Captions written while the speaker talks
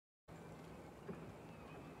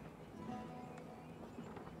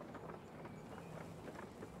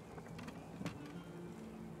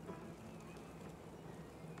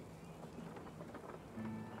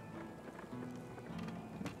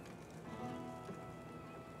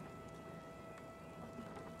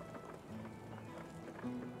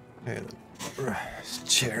Okay, this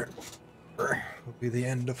chair will be the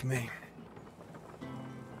end of me.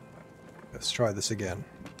 Let's try this again.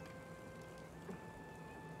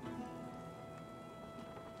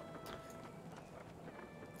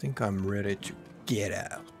 I think I'm ready to get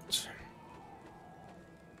out.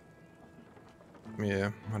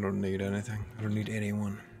 Yeah, I don't need anything. I don't need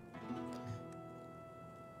anyone.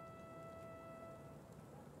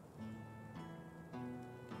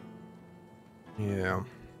 Yeah.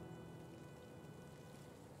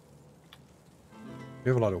 We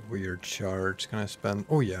have a lot of weird shards. Can I spend...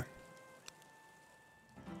 Oh yeah.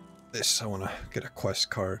 This, I want to get a quest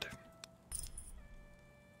card.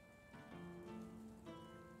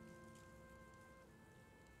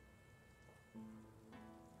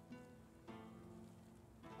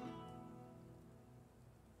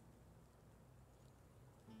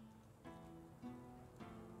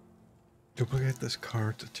 Duplicate this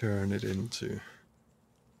card to turn it into...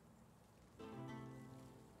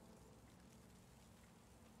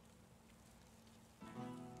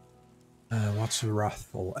 what's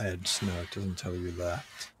Wrathful Edge? No, it doesn't tell you that.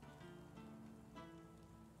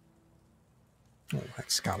 Oh,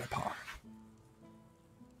 Excalibur.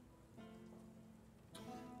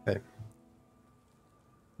 Okay.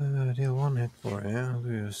 Deal 1 hit for yeah,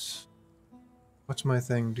 lose. What's my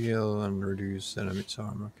thing? Deal and reduce enemy's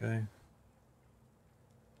armor, okay.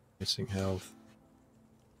 Missing health.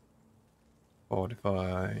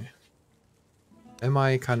 Fortify. Am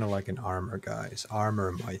I kind of like an armor guy? Is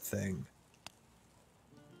armor my thing?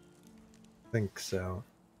 I think so.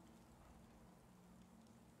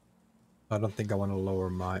 I don't think I want to lower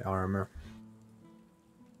my armor.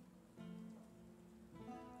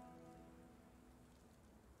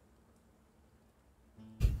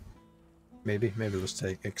 Maybe let's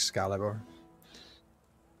take Excalibur.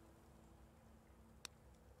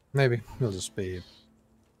 Maybe it'll just be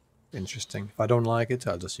interesting. If I don't like it,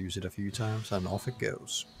 I'll just use it a few times and off it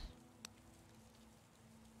goes.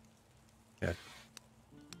 Yeah,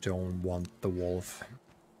 don't want the wolf.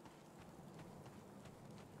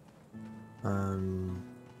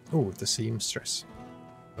 Oh, the seamstress.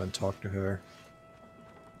 Go and talk to her.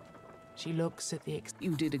 She looks at the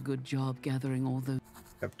You did a good job gathering all those.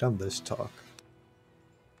 I've done this talk.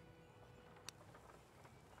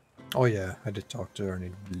 Oh yeah, I did talk to her. I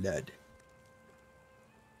need blood.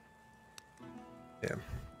 Yeah.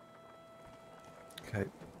 Okay,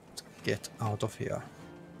 let's get out of here.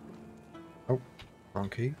 Oh, wrong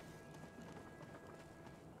key.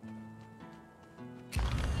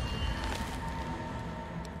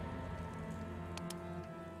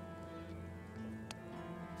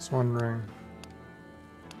 Just wondering.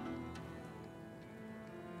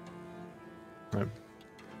 Right.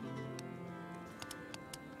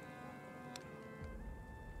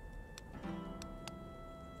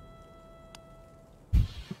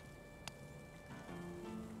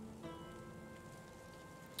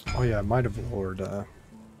 Oh yeah, I might have lowered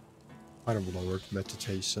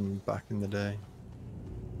meditation back in the day.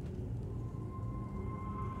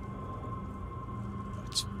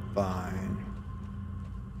 That's fine.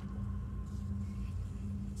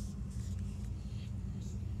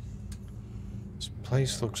 This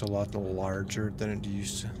place looks a lot larger than it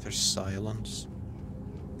used to. There's silence.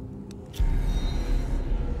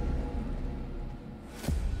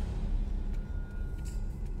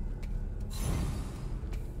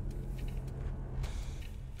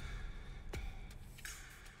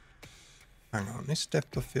 Hang on, is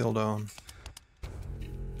depth of field on?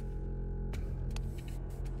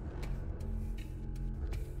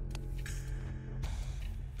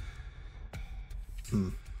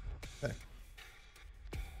 Okay.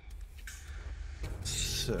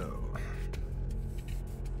 So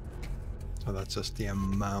that's just the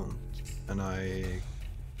amount, and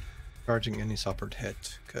charging any suffered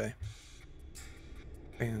hit. Okay.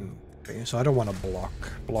 Okay, so I don't want to block.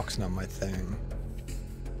 Block's not my thing.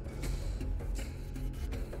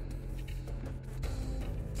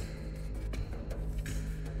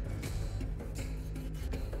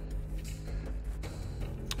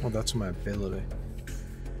 Oh, that's my ability.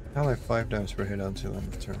 I like 5 damage per hit until end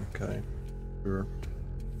of turn. Okay. Sure.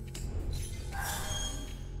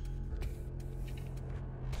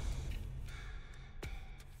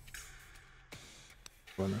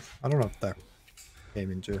 I don't know if that came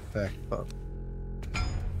into effect, but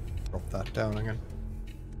drop that down again.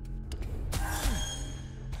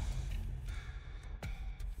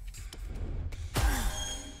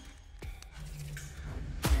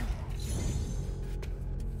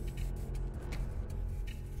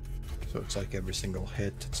 So it's like every single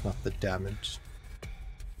hit, it's not the damage.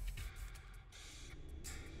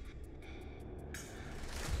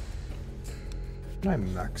 Can I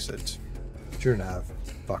max it? Shouldn't have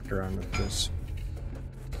fucked around with this.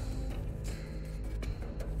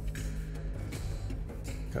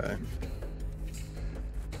 Okay.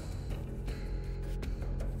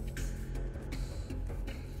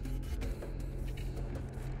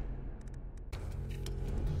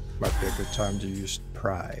 Might be a good time to use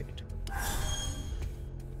pride.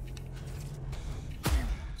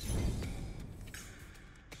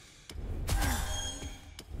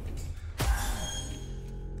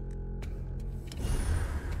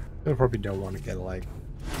 I probably don't want to get like...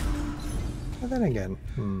 But then again,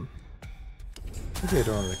 maybe I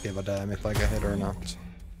don't really give a damn if I get hit or not.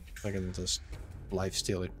 I can just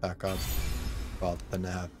lifesteal it back up. But then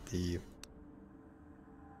I have the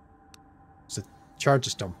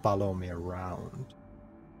charges don't follow me around.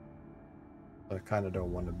 So I kind of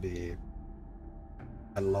don't want to be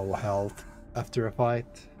at low health after a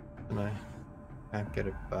fight. And I can't get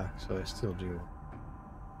it back, so I still do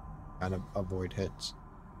kind of avoid hits.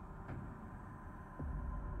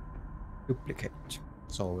 Duplicate.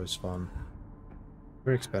 It's always fun.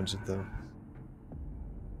 Very expensive though.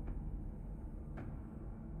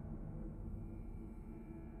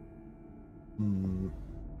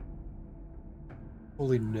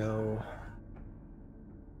 Holy no.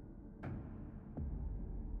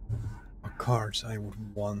 What cards I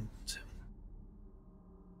would want.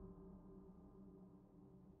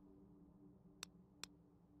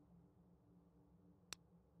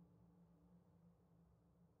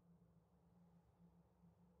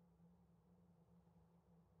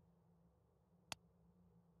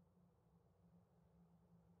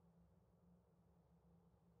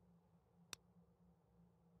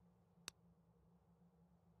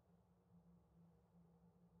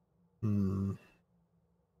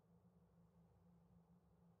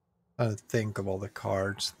 I think of all the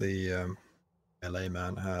cards the LA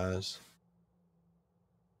man has.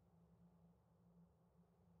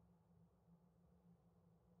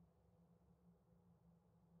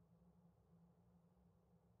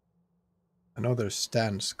 I know there's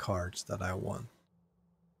stance cards that I want.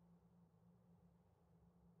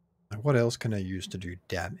 Like, what else can I use to do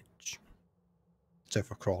damage? Except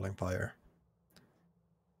for crawling fire.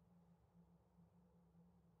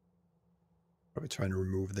 Probably trying to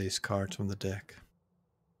remove these cards from the deck.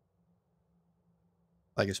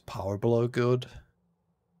 Like, is Power Blow good?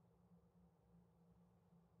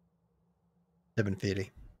 750.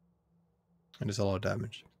 And it's a lot of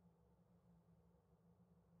damage.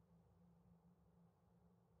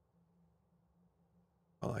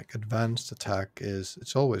 Like, advanced attack is...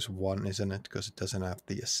 It's always 1, isn't it? Because it doesn't have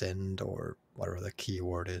the ascend or whatever the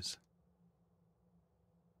keyword is.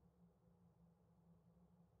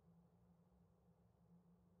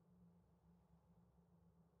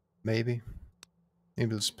 Maybe.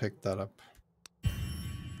 Maybe let's pick that up.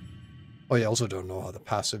 Oh, yeah, I also don't know how the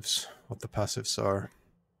passives... What the passives are.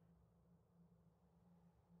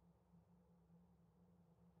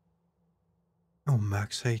 Oh,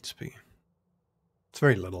 max HP. It's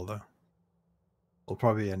very little, though. It'll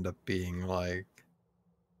probably end up being like...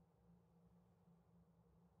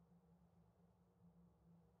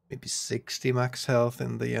 maybe 60 max health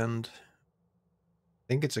in the end. I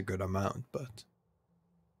think it's a good amount, but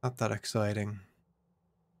not that exciting.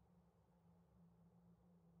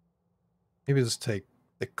 Maybe just take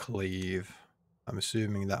the cleave. I'm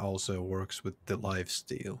assuming that also works with the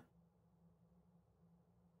lifesteal.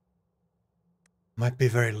 Might be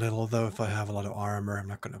very little though if I have a lot of armor. I'm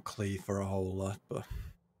not going to cleave for a whole lot, but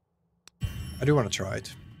I do want to try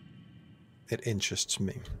it. It interests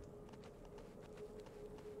me.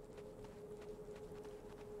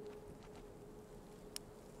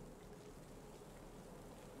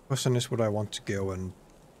 Question is, would I want to go and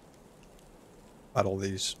battle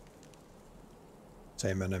these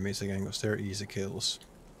same enemies again, because they're easy kills?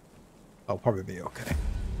 I'll probably be okay.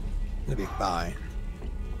 It'll be fine.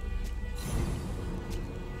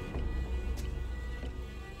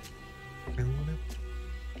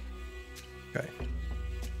 Okay.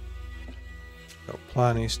 So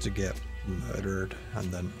plan is to get murdered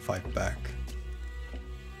and then fight back.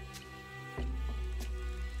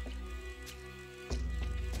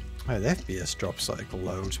 Hey, the FPS drop cycle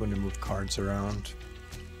loads when you move cards around.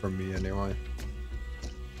 For me anyway.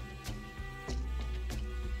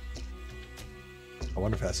 I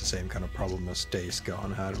wonder if that's the same kind of problem as Days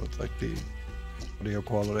Gone had with like the audio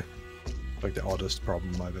quality. Like the oddest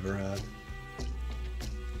problem I've ever had.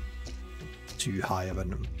 Too high of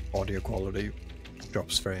an audio quality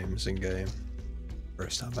drops frames in game.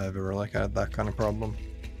 First time I ever like had that kind of problem.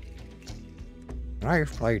 And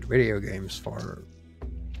I've played video games for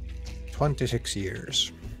 26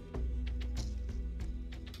 years.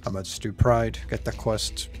 I might just do pride, get the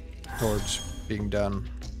quest towards being done.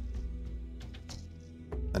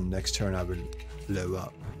 And next turn I will blow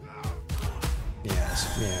up.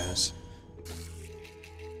 Yes, yes.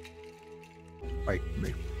 Fight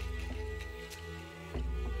me.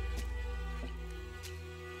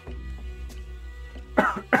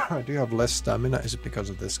 I do have less stamina. Is it because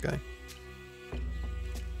of this guy?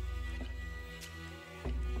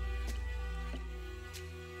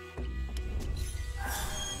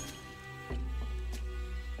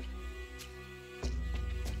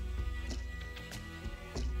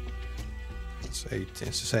 It's 18.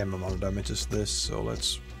 It's the same amount of damage as this, so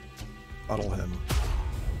let's battle him.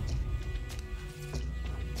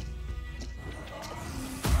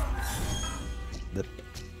 Yep.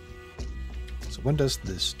 So when does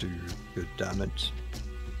this do good damage?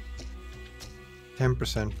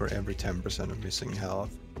 10% for every 10% of missing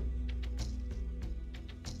health.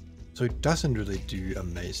 So it doesn't really do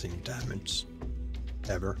amazing damage.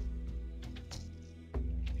 Ever.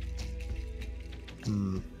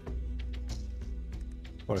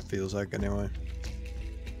 What it feels like anyway.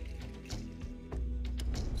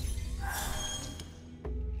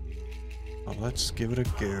 Well, let's give it a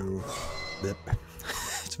go. Yep.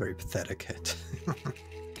 It's very pathetic hit.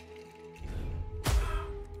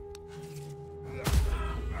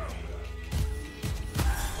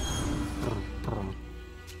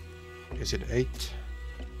 Is it 8?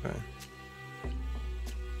 Okay.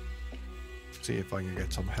 See if I can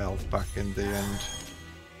get some health back in the end.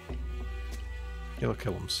 He'll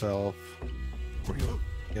kill himself. Or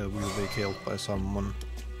he will be killed by someone.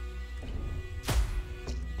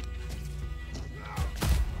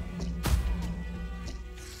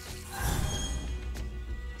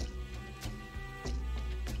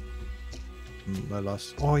 I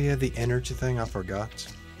lost. Oh yeah, the energy thing, I forgot.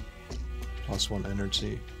 +1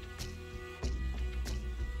 energy.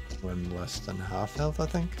 When less than half health, I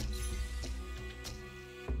think.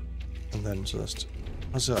 And then just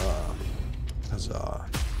huzzah, huzzah,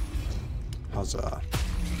 huzzah.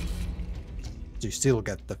 So you still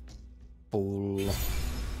get the full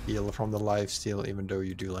heal from the lifesteal, even though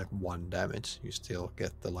you do like 1 damage. You still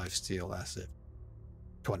get the lifesteal as if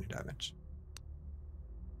 20 damage.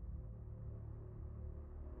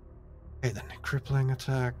 Okay then, crippling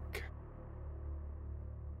attack.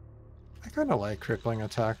 I kind of like crippling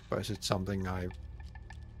attack, but is it something I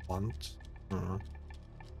want?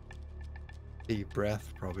 Deep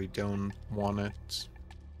breath, probably don't want it.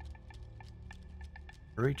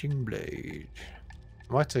 Raging blade.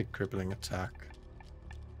 I might take crippling attack.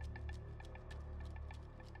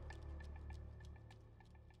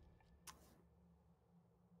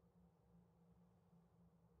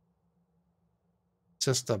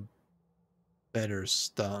 Just a better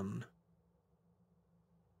stun.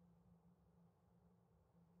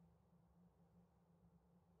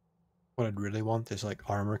 What I'd really want is like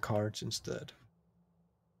armor cards instead.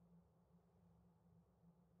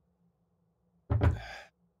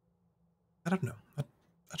 I don't know. I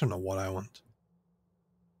don't know what I want.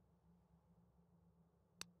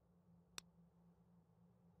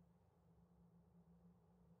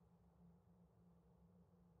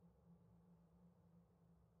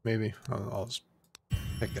 Maybe I'll just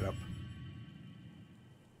pick it up.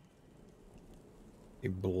 A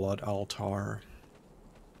blood altar.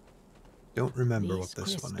 Don't remember what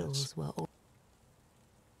this one is.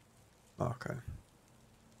 Okay.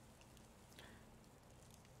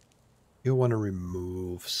 You want to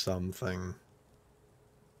remove something.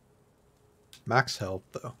 Max health,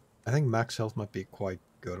 though. I think max health might be quite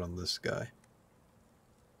good on this guy.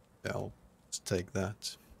 Yeah, I'll just take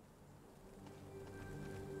that.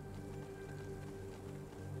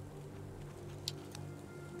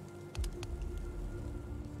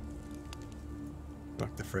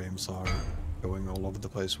 Like the frames are going all over the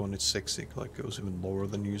place when it's 60, like it goes even lower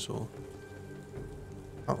than usual.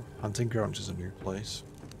 Oh, Hunting Grounds is a new place.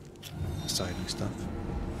 Exciting stuff.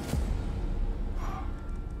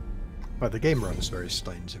 But the game runs very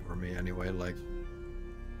slanty for me anyway, like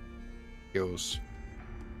goes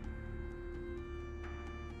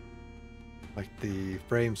like the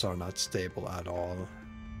frames are not stable at all.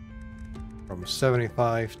 From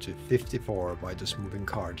 75 to 54 by just moving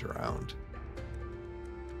cards around.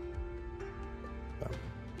 So,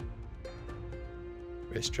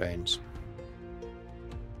 very strange.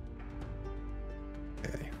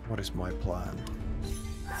 Okay, what is my plan?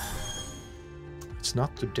 It's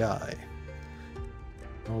not to die.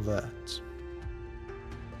 All that.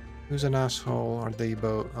 Who's an asshole? Are they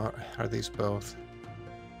both? Are these both?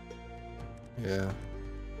 Yeah.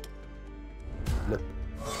 Flip.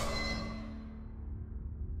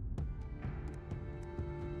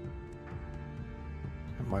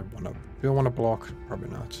 might wanna... Do I wanna block? Probably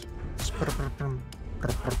not.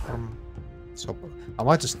 So I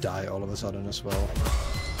might just die all of a sudden as well.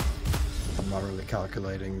 I'm not really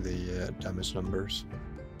calculating the damage numbers.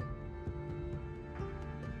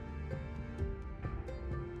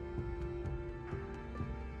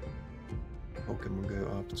 Pokemon go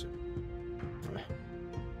up to...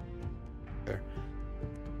 There.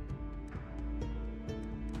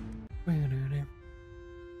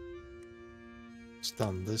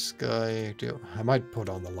 Stun this guy. I might put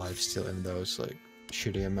on the lifesteal in those like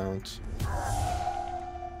shitty amounts.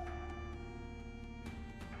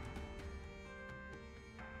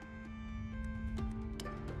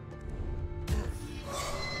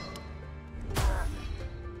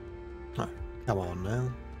 Oh, come on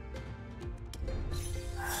now.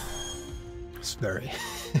 It's very,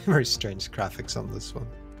 very strange graphics on this one.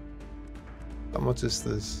 How much is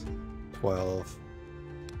this? 12.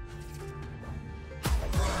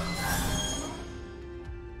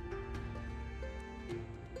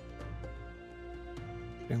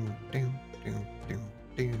 Ding, ding, ding, ding,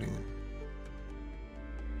 ding, ding.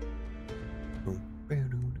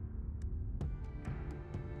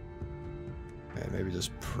 Okay, maybe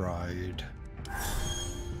just pride.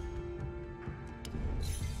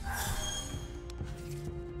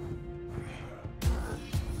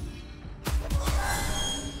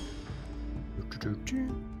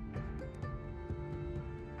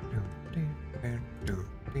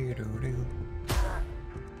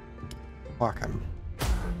 Fuck him.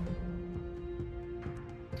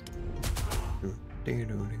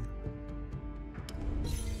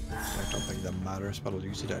 I don't think that matters, but I'll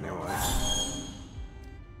use it anyway.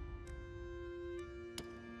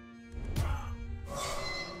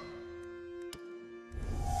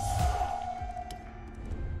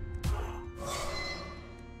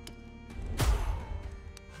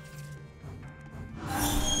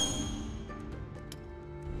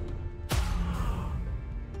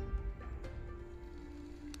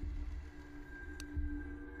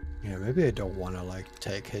 Yeah, maybe I don't want to like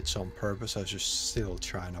take hits on purpose. I just still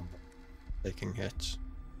trying to taking hits,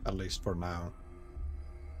 at least for now.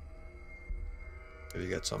 Maybe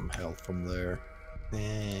get some health from there.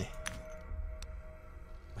 I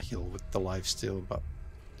heal with the lifesteal, but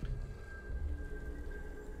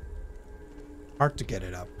hard to get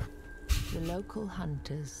it up. The local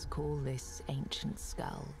hunters call this ancient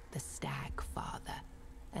skull the Stag Father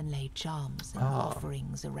and lay charms and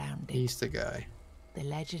offerings around it. He's the guy. The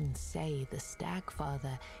legends say the Stag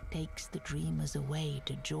Father takes the dreamers away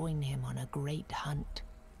to join him on a great hunt.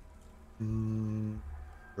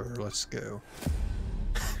 Sure, let's go.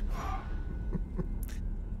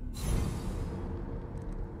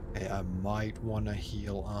 Hey, I might want to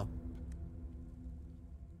heal up.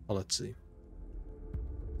 Well, let's see.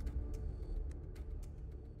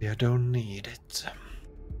 Yeah, I don't need it.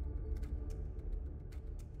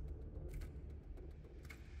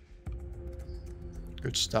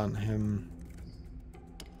 Good stun him.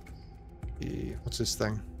 What's this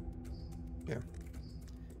thing? Yeah.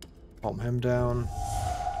 Calm him down.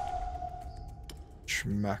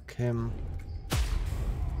 Smack him. I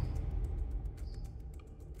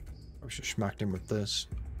should have smacked him with this.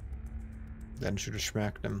 Then should have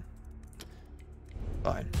smacked him.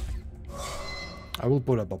 Fine. I will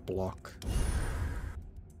put up a block.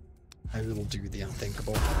 I will do the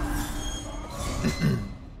unthinkable.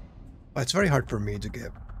 It's very hard for me to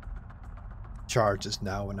get charges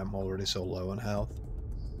now when I'm already so low on health.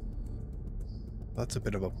 That's a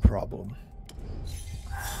bit of a problem.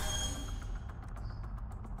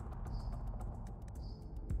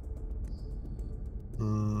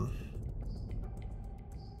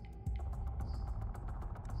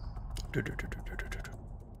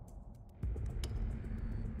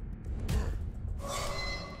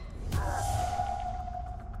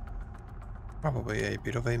 Probably a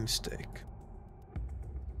bit of a mistake.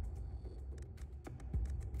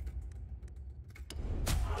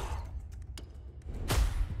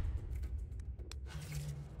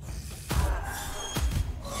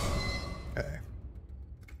 Okay.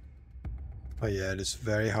 But yeah, it is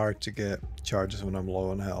very hard to get charges when I'm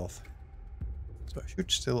low on health. So I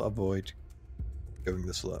should still avoid going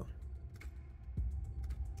this low.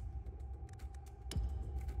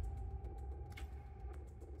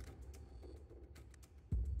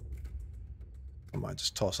 I might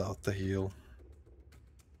just toss out the heal.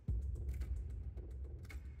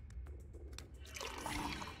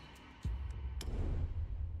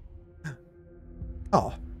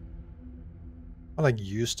 Oh. I like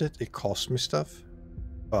used it, it cost me stuff,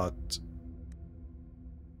 but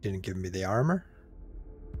didn't give me the armor.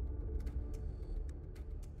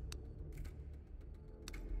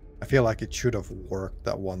 feel like it should have worked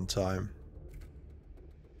that one time.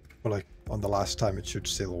 Or like on the last time it should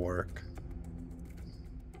still work.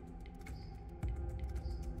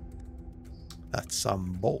 That's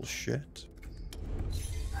some bullshit.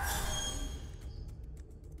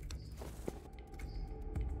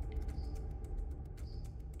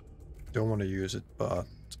 Don't want to use it, but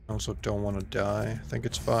also don't want to die. I think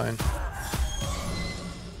it's fine.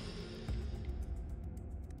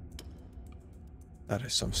 That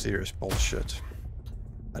is some serious bullshit.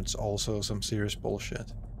 That's also some serious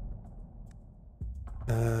bullshit.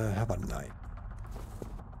 How about night?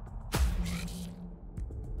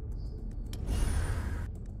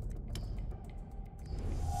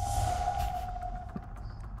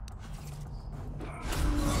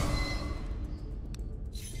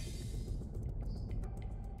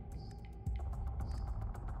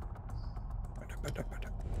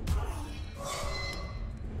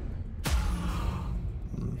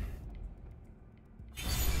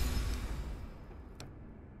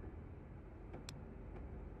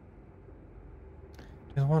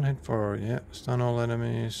 One hit for, yeah, stun all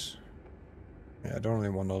enemies. Yeah, I don't really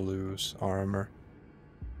want to lose armor.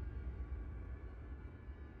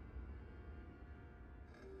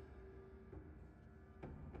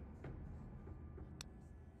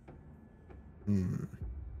 Hmm.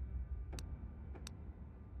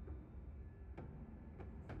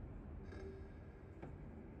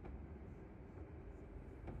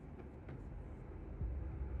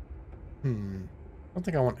 I don't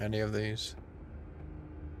think I want any of these.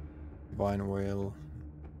 Divine Whale.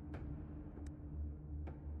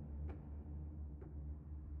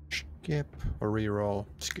 Skip or reroll.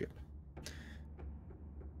 Skip.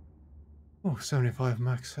 Oh, 75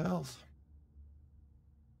 max health.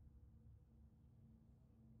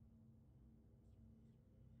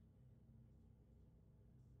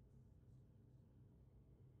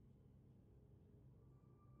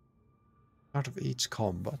 Out of each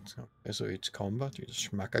combat. Okay, so each combat you just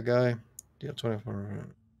smack a guy. Deal 24.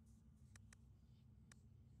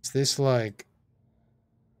 Is this like...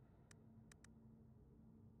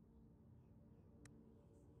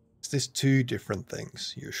 Is this two different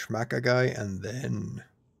things? You smack a guy and then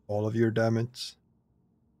all of your damage?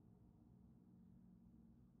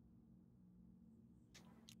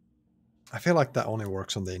 I feel like that only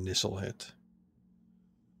works on the initial hit.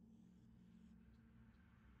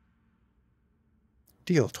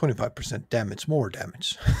 Deal 25% damage, more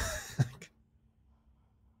damage.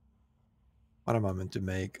 What am I meant to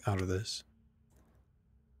make out of this?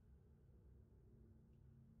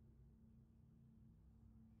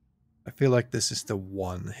 I feel like this is the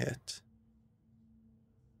one hit.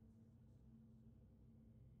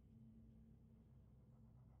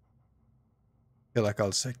 I feel like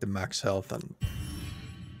I'll take the max health and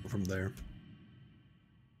go from there.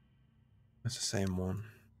 It's the same one.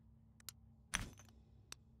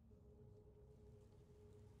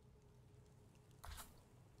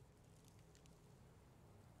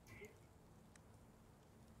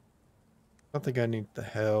 I don't think I need the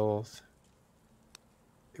health.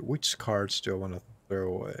 Which cards do I want to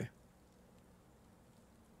throw away?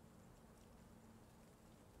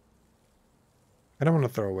 I don't want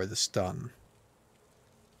to throw away the stun.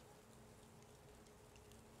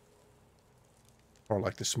 Or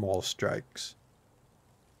like the small strikes.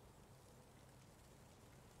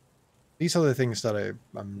 These are the things that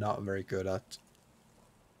I'm not very good at.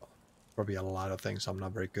 Probably a lot of things I'm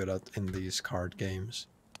not very good at in these card games.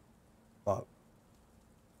 But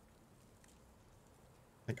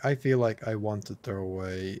like, I feel like I want to throw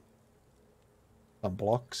away some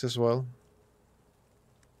blocks as well.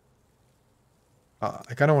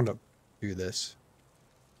 I kind of want to do this.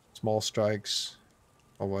 Small strikes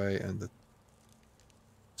away and the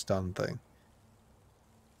stun thing.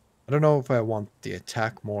 I don't know if I want the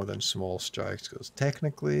attack more than small strikes, because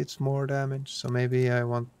technically it's more damage, so maybe I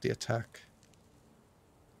want the attack.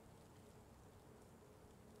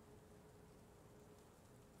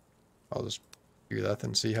 I'll just do that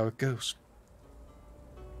and see how it goes.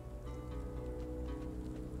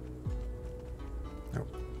 Oh.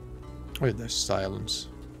 Wait, there's silence.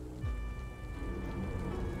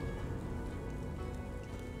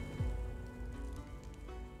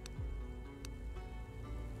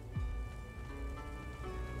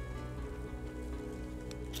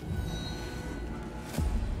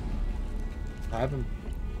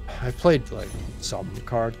 I've played like some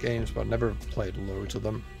card games, but never played loads of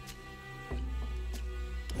them.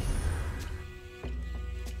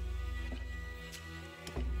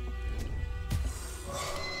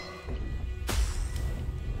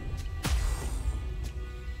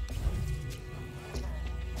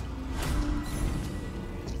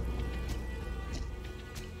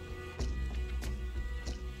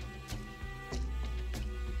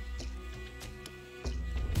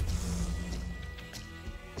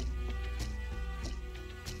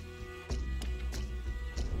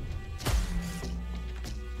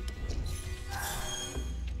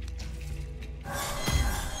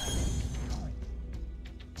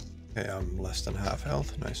 Okay, I'm less than half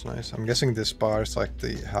health. Nice, nice. I'm guessing this bar is like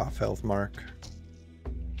the half health mark. I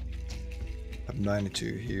have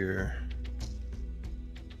 92 here.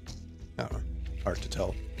 I don't know. Hard to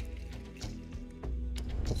tell.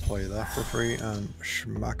 We'll play that for free and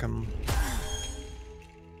schmack him.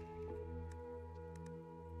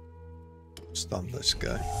 Stun this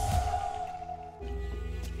guy.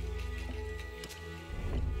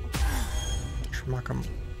 Schmack him.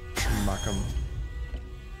 Schmack him.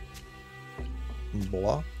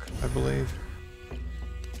 Block, I believe.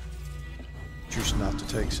 Choose not to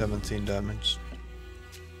take 17 damage.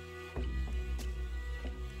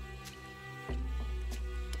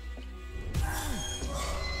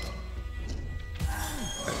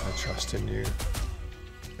 I trust in you.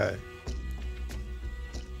 Okay.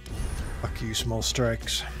 Fuck you, small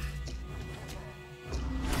strikes.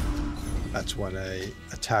 That's when a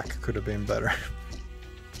attack could have been better.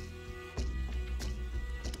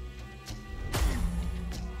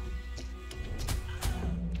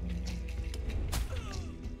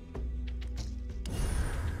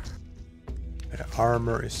 Yeah,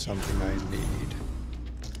 armor is something I need.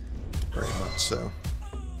 Very much so.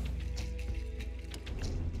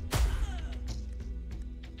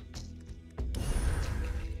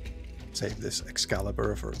 Save this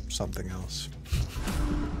Excalibur for something else.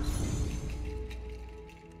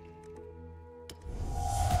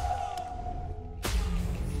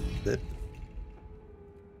 That.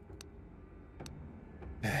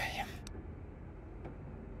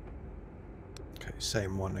 Okay,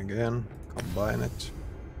 same one again. Combine it.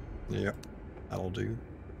 Yep, that'll do.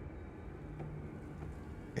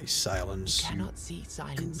 Okay, silence. You cannot see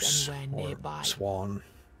silence goose anywhere nearby. Swan.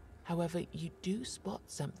 However, you do spot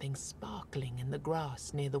something sparkling in the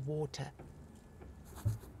grass near the water.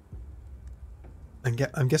 I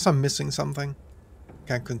guess I'm missing something.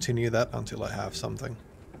 Can't continue that until I have something.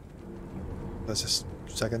 That's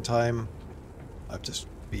the second time I've just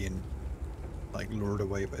been like lured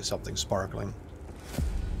away by something sparkling.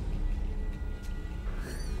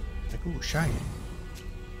 Like, ooh, shiny.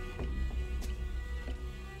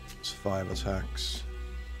 It's 5 attacks.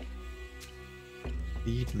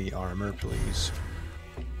 Feed me armor, please.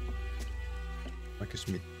 That gives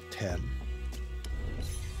me 10.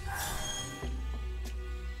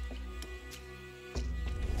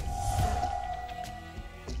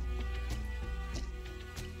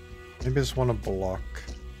 Maybe I just want to block.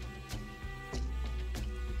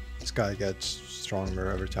 This guy gets stronger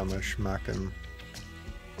every time I smack him.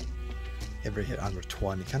 Every hit under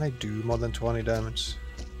 20. Can I do more than 20 damage?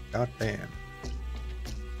 God damn.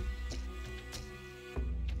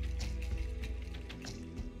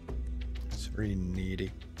 It's very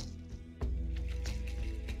needy.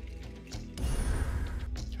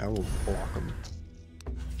 I will block him.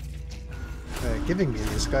 Giving me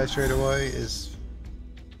this guy straight away is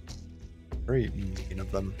very mean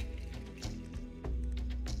of them.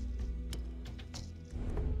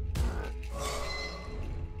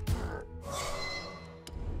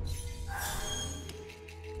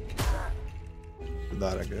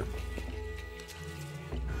 That I go.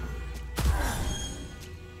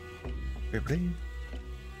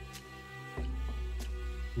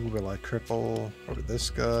 Who will I cripple? Probably this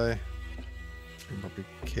guy. Can probably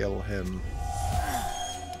kill him.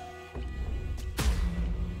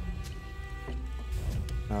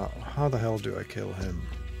 Now, how the hell do I kill him?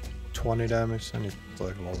 20 damage. I need to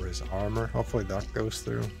like lower his armor. Hopefully that goes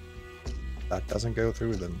through. If that doesn't go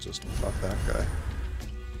through, then just fuck that guy.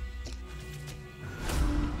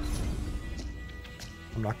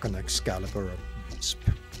 I'm not gonna Excalibur a wisp.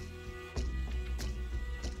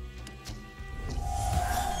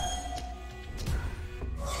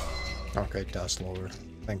 Okay, it does lower.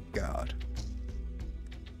 Thank God.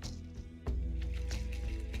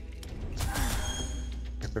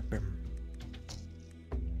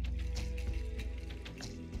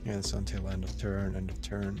 Yeah, it's until end of turn,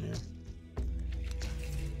 yeah.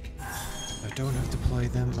 I don't have to play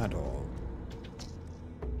them at all.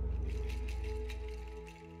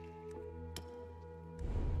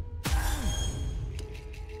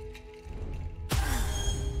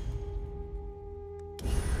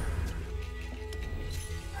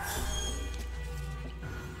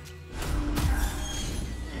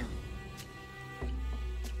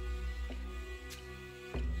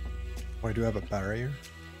 Why do I have a barrier?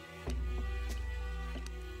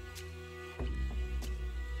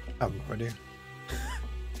 I have no idea.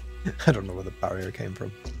 I don't know where the barrier came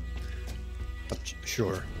from. But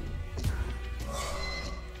sure.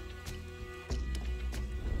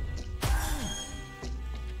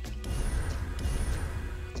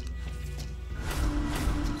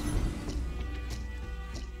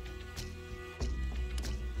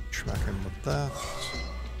 Smack him with that.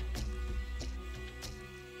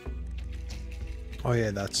 Oh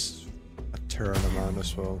yeah, that's a turn amount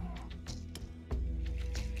as well.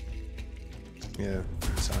 Yeah,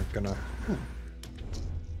 these aren't gonna...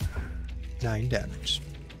 9 damage.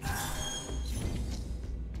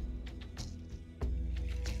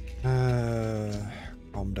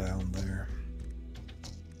 Calm down there.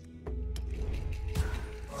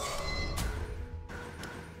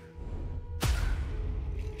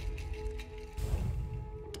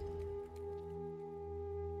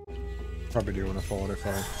 Probably do want to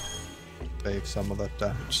fortify. Save some of that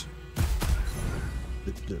damage.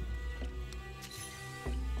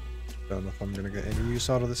 Don't know if I'm gonna get any use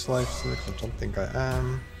out of this life stick. I don't think I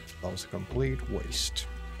am. That was a complete waste.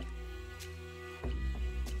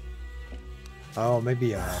 Oh,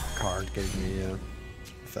 maybe a card gave me a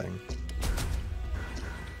thing.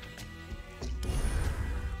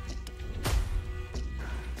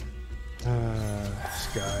 This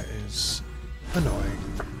guy is annoying.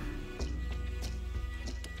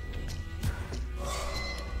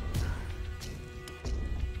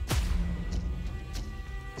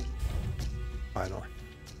 Finally.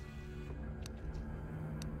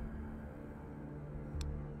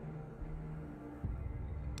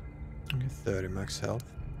 30 max health.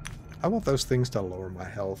 I want those things to lower my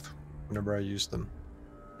health whenever I use them.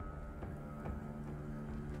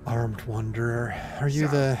 Armed Wanderer. Are you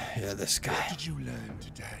the... Yeah, this guy. What did you learn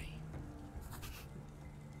today?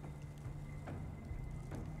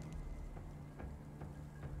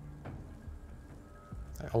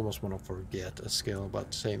 I almost want to forget a skill, but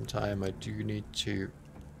at the same time I do need to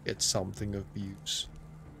get something of use.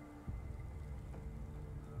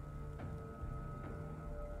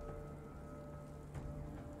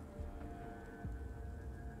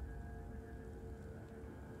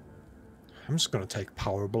 I'm just gonna take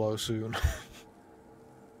Power Blow soon.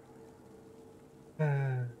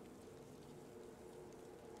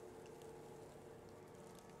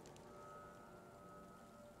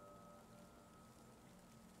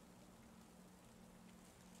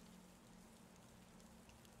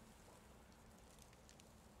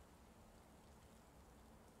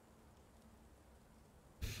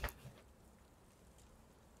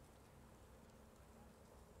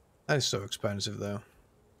 That is so expensive though.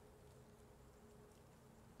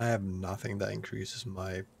 I have nothing that increases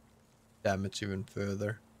my damage even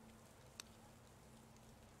further.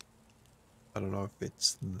 I don't know if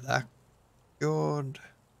it's that good.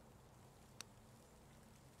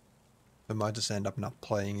 I might just end up not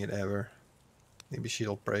playing it ever. Maybe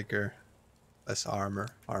Shield Breaker, less armor.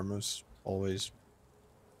 Armor's always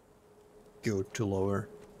good to lower.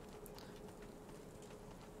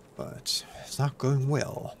 But it's not going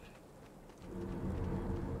well.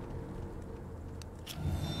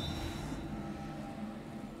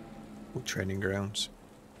 Training grounds.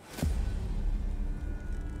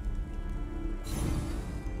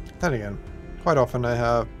 Then again, quite often I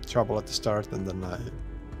have trouble at the start and then I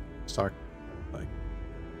start like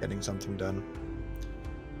getting something done.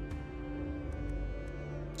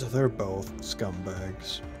 So they're both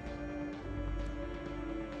scumbags.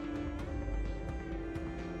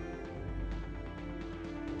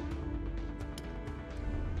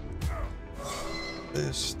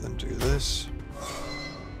 This, then do this.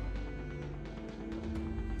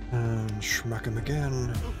 And schmack him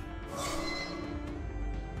again.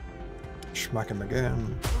 Schmack him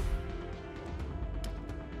again.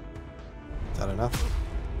 Is that enough?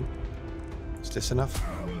 Is this enough?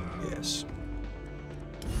 Yes.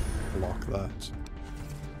 Block that.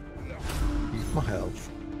 Use my health.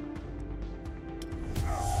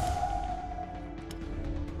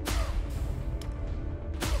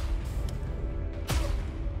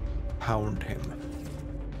 Pound him.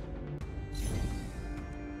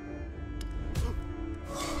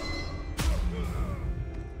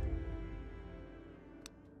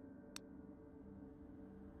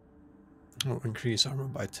 Oh, increase armor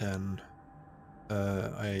by 10.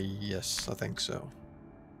 Yes, I think so.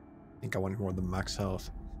 I think I want more than max health.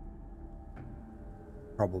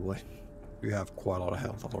 Probably. We have quite a lot of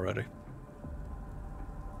health already.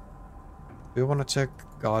 Do you want to check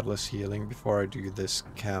Godless Healing before I do this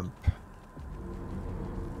camp?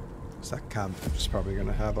 Because that camp is probably going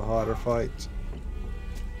to have a harder fight.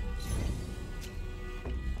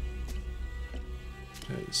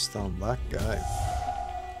 Okay, stun that guy.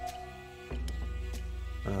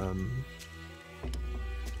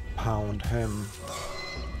 Pound him.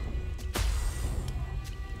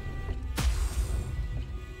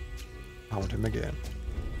 Pound him again.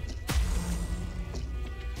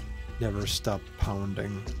 Never stop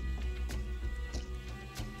pounding.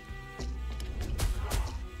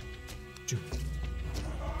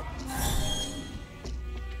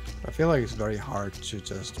 I feel like it's very hard to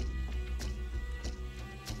just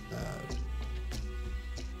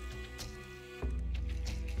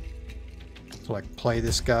to like play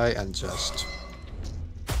this guy and just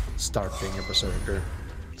start being a berserker.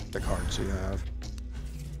 The cards you have.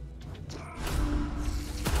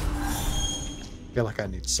 I feel like I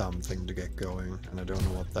need something to get going, and I don't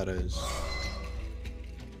know what that is.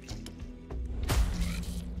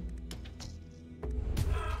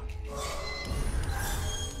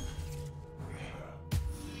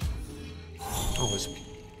 Oh,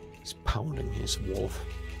 he's pounding his wolf.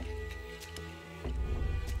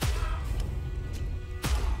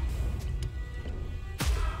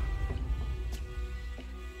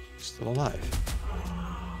 Still alive.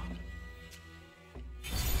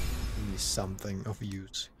 He's something of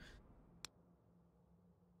use.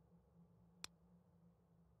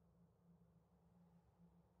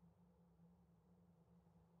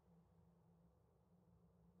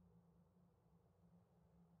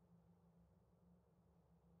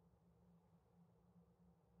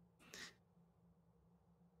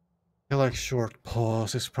 I feel like short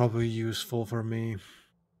pause is probably useful for me.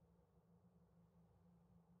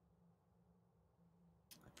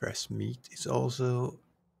 Fresh meat is also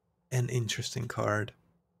an interesting card.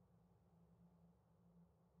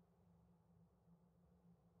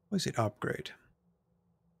 What is it? Upgrade.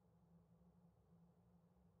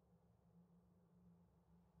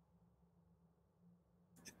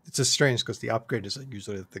 It's a strange because the upgrade is like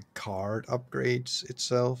usually the card upgrades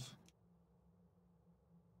itself.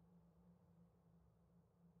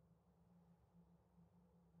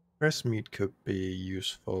 Fresh meat could be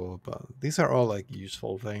useful, but these are all like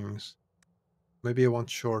useful things. Maybe I want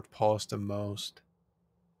short pause the most.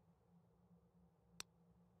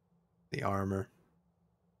 The armor.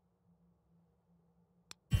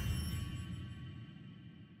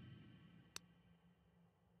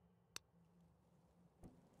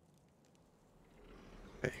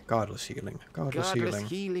 Okay, godless healing. Godless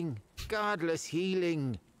healing. Godless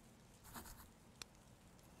healing.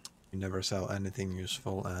 You never sell anything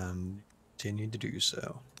useful and continue to do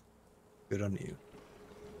so. Good on you.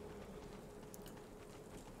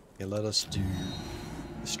 Okay, let us do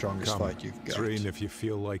the strongest fight you've got. Train if you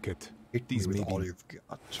feel like it. Hit these with all you've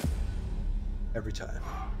got. Every time.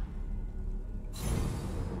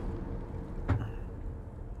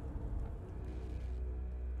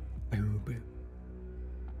 Boom, boom.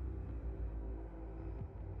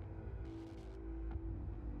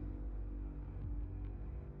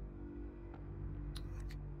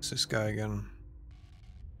 It's this guy again.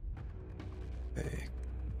 Okay.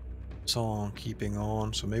 Song keeping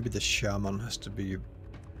on, so maybe the shaman has to be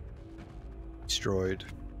destroyed.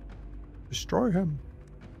 Destroy him.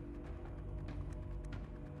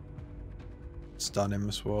 Stun him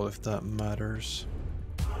as well if that matters.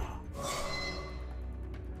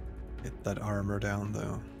 Get that armor down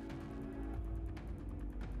though.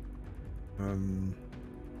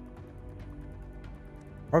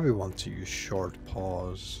 Probably want to use short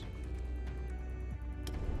pause.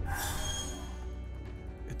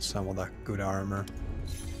 Get some of that good armor.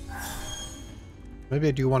 Maybe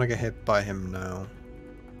I do want to get hit by him now.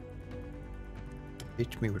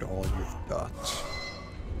 Hit me with all you've got.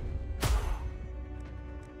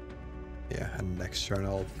 Yeah, and next turn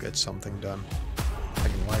I'll get something done. I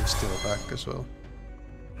can lifesteal back as well.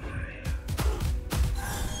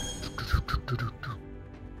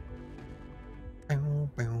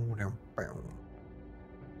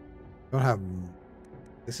 Don't have.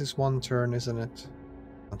 This is one turn, isn't it?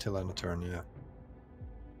 Until end of turn, yeah.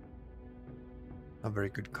 Not very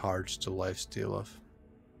good cards to lifesteal of.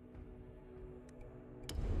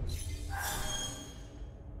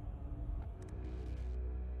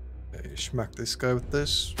 Okay, smack this guy with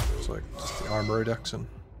this. It's like just the armor reduction.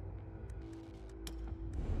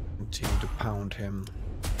 Continue to pound him.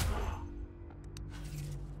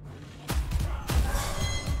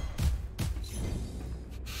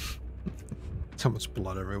 So much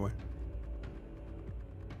blood everywhere.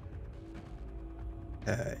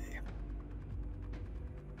 Okay.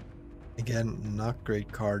 Again, not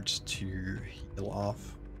great cards to heal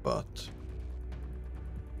off, but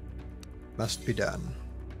must be done.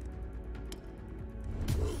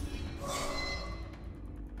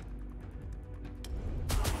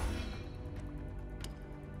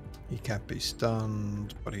 He can't be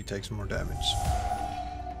stunned, but he takes more damage.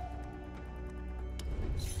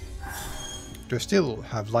 Do I still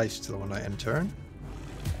have life still when I end turn?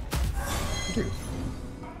 I do.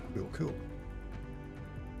 Cool, cool.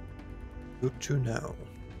 Good to know.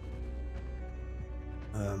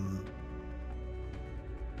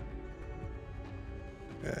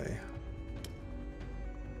 Okay.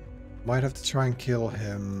 Might have to try and kill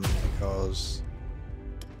him because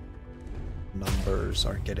numbers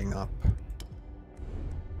are getting up.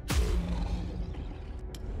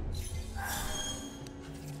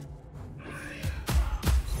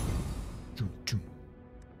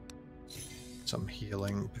 Some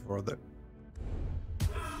healing before the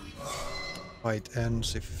fight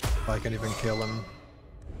ends, if I can even kill him.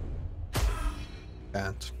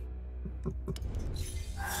 Can't.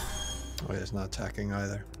 Oh, he's not attacking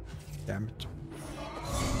either. Damn it.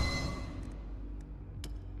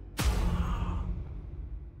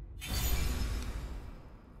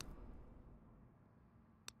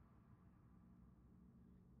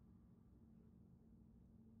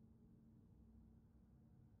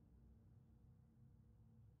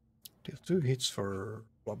 Deal 2 hits for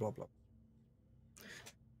blah blah blah.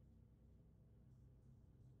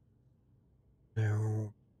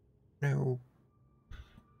 No. No.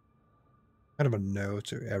 Kind of a no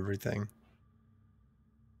to everything.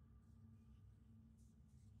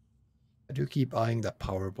 I do keep eyeing that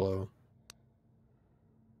power blow.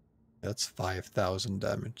 That's 5,000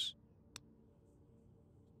 damage.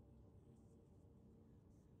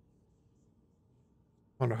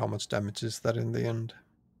 Wonder how much damage is that in the end.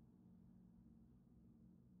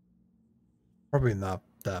 Probably not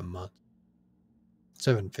that much.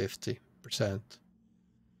 750%.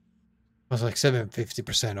 That's like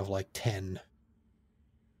 750% of like 10.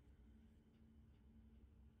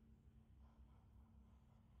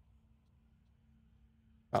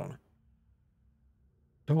 I don't know.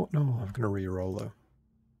 Don't know. I'm gonna re-roll though.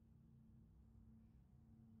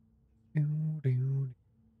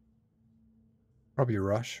 Probably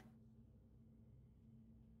rush.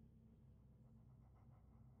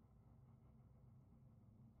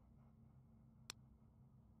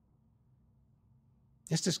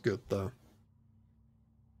 Is this good though?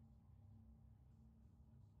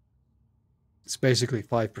 It's basically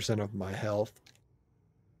 5% of my health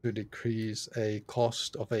to decrease a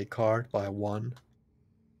cost of a card by 1.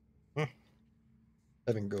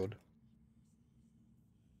 Having good.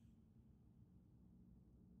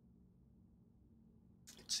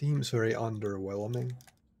 It seems very underwhelming.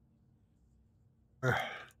 I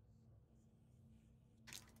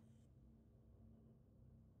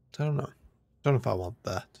don't know. Don't know if I want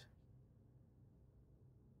that.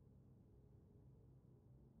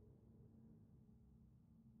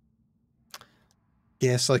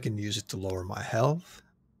 Guess I can use it to lower my health,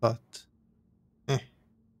 but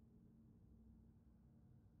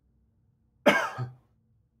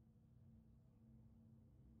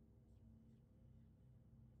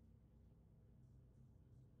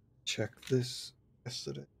check this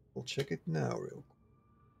yesterday. We'll check it now real quick.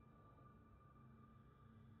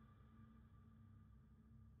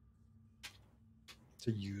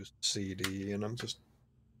 To use CD, and I'm just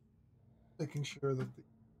making sure that the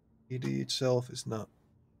CD itself is not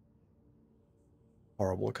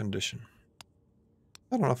horrible condition.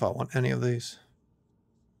 I don't know if I want any of these.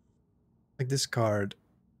 Like this card.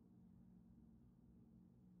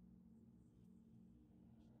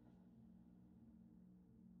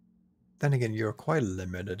 Then again, you're quite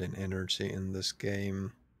limited in energy in this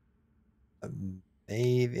game.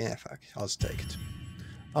 Maybe, yeah, fuck, I'll just take it.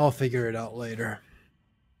 I'll figure it out later.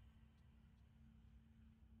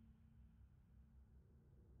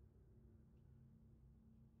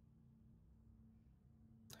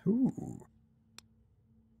 Ooh.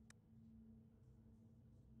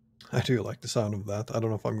 I do like the sound of that. I don't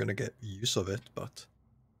know if I'm gonna get use of it, but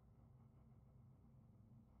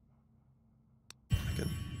I can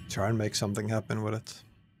try and make something happen with it.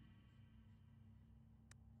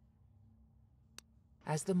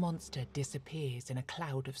 As the monster disappears in a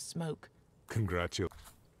cloud of smoke. Congratulations.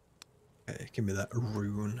 Okay, give me that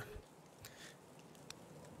rune.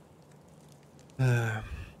 I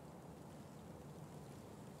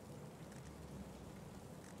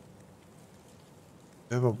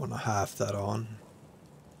ever want to have that on.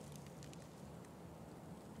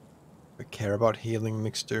 I care about healing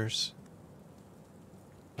mixtures.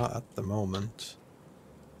 Not at the moment.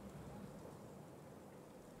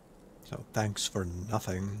 So thanks for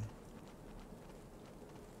nothing.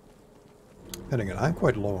 Then again, I'm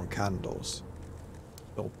quite low on candles.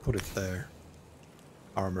 I'll put it there.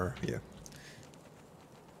 Armor, yeah.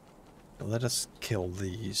 Now let us kill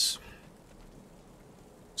these.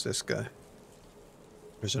 What's this guy?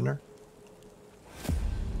 Prisoner?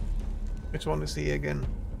 Which one is he again?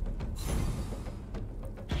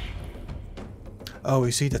 Oh,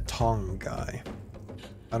 is he the tongue guy?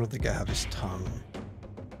 I don't think I have his tongue.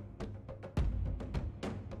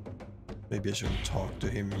 Maybe I shouldn't talk to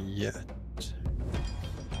him yet.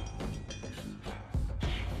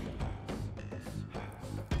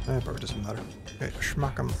 Probably doesn't matter. Okay,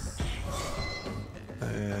 schmack him.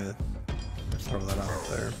 Throw that out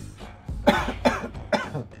there.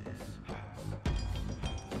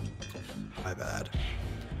 My bad.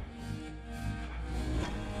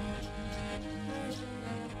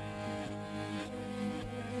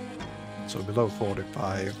 So below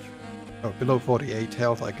 45, oh, below 48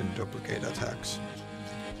 health, I can duplicate attacks.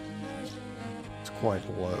 It's quite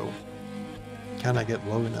low. Can I get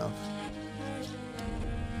low enough?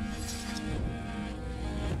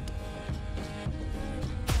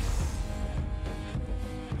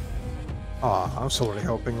 Ah, I was already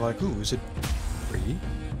hoping like, ooh, is it free?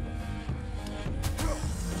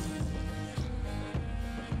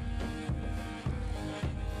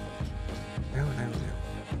 No.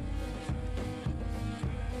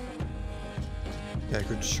 Yeah, I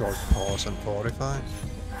could short pause and fortify.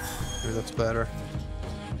 Maybe that's better.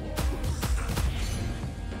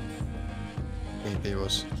 Maybe it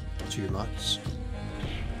was too much.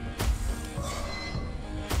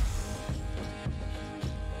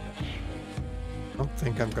 I don't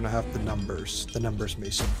think I'm gonna have the numbers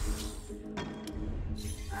missing.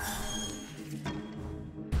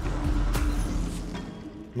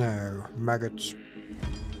 No, maggots.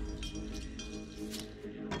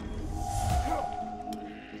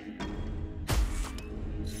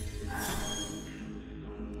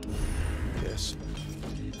 Yes.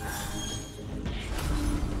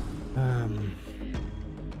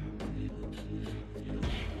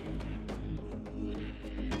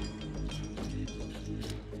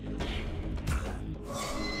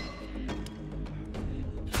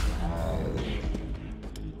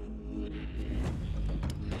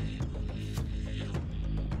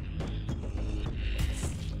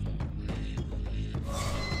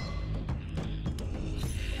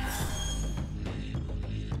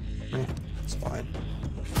 It's fine.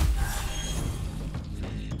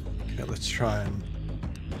 Okay, let's try and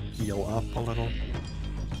heal up a little.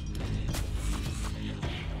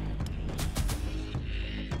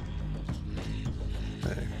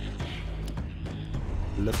 Okay.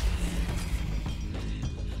 Lip.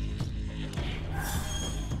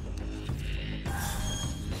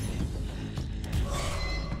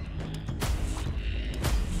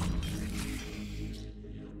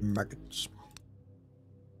 Maggots.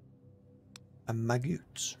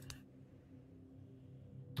 Maggots.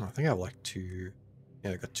 I think I have like 2.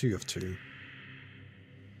 Yeah, I got 2 of 2.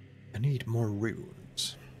 I need more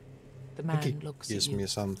runes. The I think man it looks gives at you. me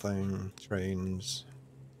something. Trains.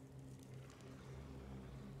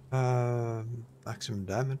 Maximum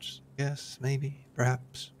damage, yes, maybe,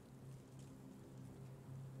 perhaps.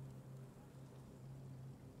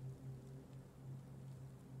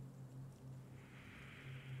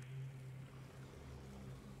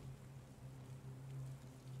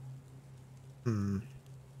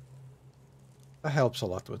 That helps a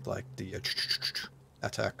lot with like the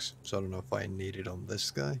attacks, so I don't know if I need it on this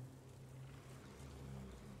guy.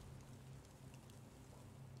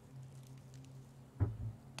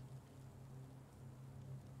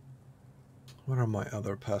 What are my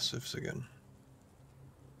other passives again?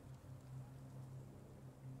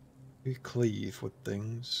 We cleave with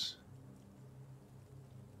things.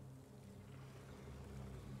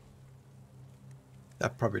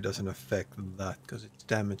 That probably doesn't affect that because it's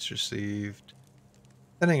damage received.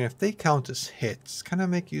 Then again, if they count as hits, can I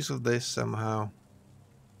make use of this somehow?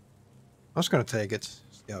 I was gonna take it,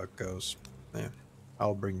 see how it goes. Yeah,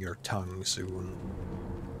 I'll bring your tongue soon.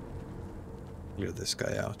 Clear this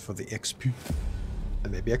guy out for the XP.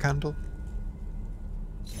 And maybe a candle?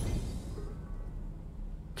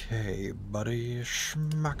 Okay, buddy,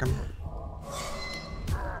 smack him.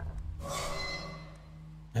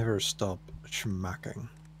 Never stop smacking.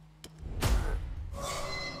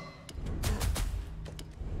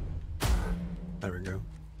 There we go.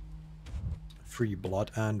 Free blood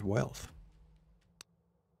and wealth.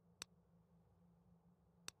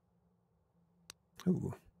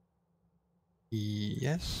 Ooh.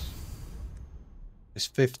 Yes. It's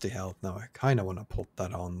 50 health now. I kind of want to put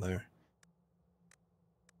that on there.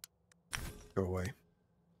 Go away.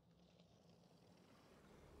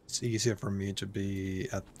 It's easier for me to be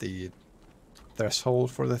at the threshold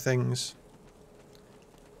for the things.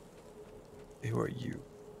 Who are you?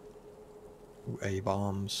 Ooh,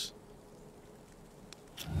 A-bombs.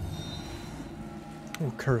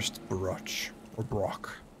 Oh, cursed brooch. Or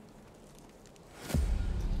brock.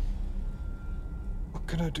 What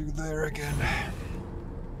can I do there again?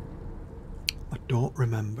 I don't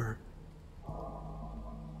remember.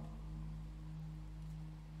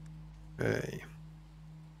 Okay.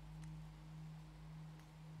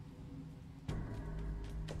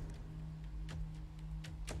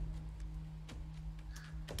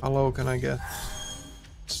 low can I get?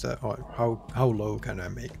 Is that, oh, how low can I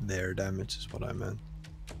make their damage is what I meant.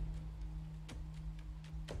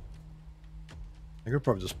 I could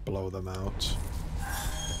probably just blow them out.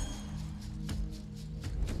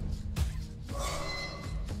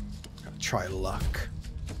 Gotta try luck.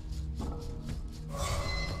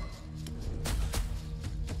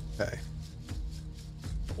 Okay.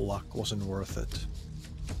 Luck wasn't worth it.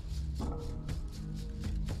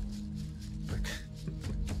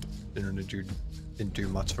 Didn't do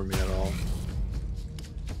much for me at all.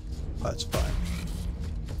 That's fine.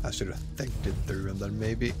 I should have thinked it through and then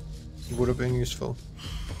maybe it would have been useful.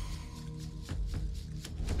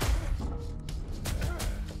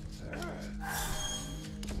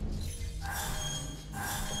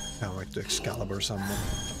 Can't wait to Excalibur someone.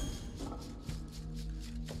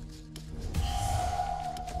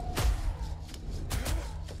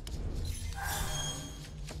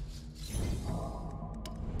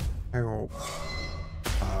 Ow.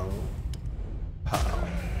 Ow. Ow.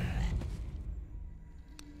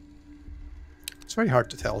 It's very hard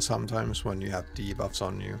to tell sometimes when you have debuffs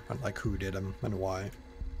on you and like who did them and why.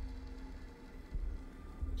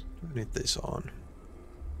 I need this on.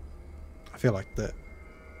 I feel like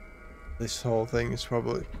this whole thing is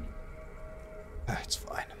probably... it's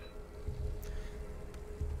fine.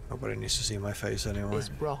 Nobody needs to see my face anyway.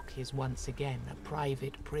 This rock is once again a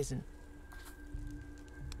private prison.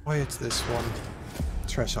 Why it's this one?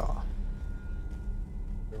 Treasure.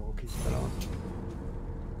 We'll keep that on.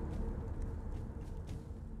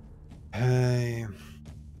 Hey.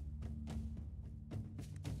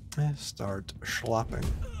 Start slapping.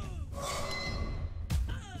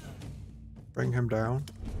 Bring him down.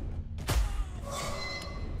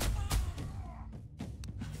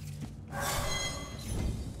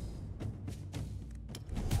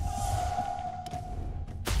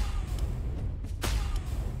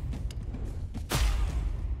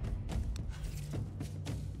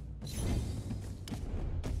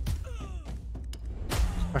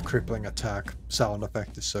 A crippling attack sound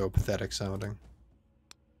effect is so pathetic sounding.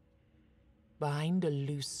 Behind a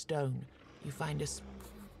loose stone, you find a...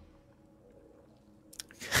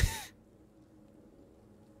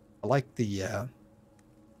 I like the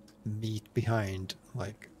meat behind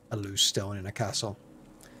like a loose stone in a castle.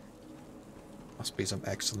 Must be some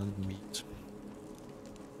excellent meat.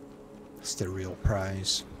 It's the real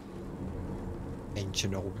prize.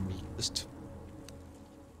 Ancient old meat. Just...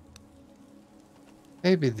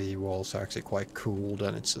 Maybe the walls are actually quite cool,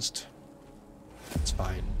 then it's just... It's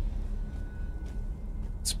fine.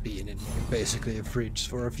 It's been in basically a fridge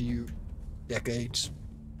for a few decades.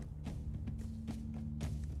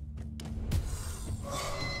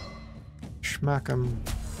 Smack him.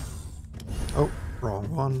 Oh, wrong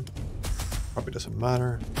one. Probably doesn't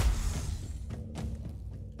matter.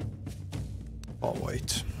 I'll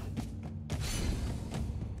wait.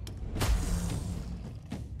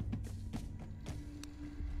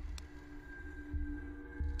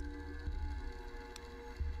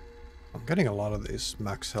 I'm getting a lot of these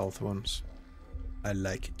max health ones. I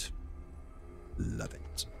like it. Love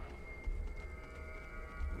it.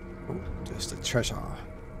 Oh, there's the treasure.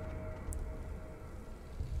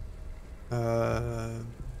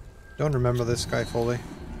 Don't remember this guy fully.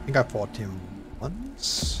 I think I fought him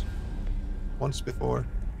once. Once before.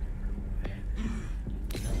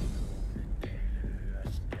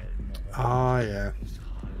 Ah, yeah.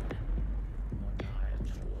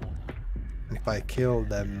 And if I kill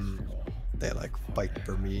them, they like fight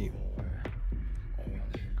for me.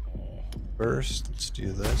 First, let's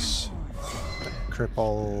do this.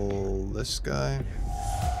 Cripple this guy.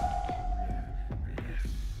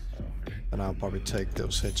 And I'll probably take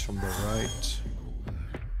those hits from the right.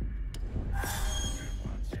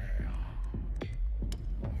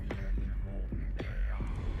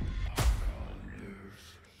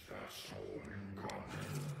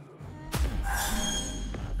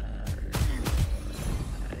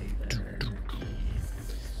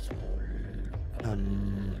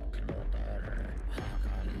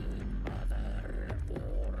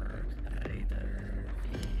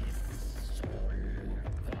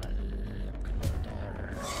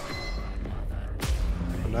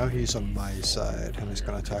 Now he's on my side and he's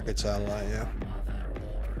gonna attack its ally, yeah.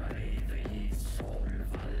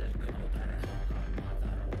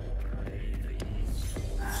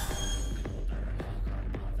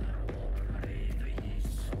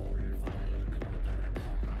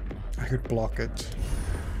 I could block it.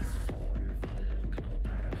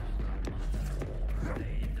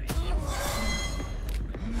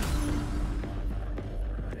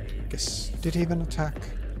 Guess, did he even attack?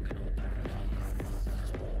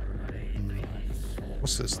 Was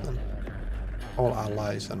what's this then? All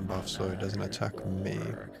allies and buffs, so it doesn't attack me.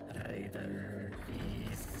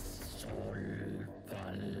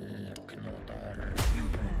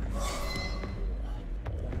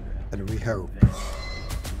 And we hope.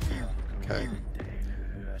 Okay.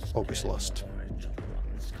 Hope is lost.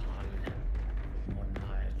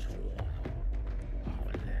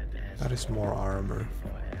 That is more armor.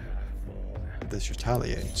 This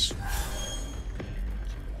retaliates.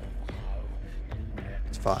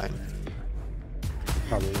 It's fine.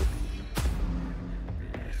 Probably.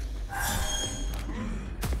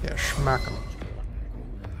 Yeah, smack them.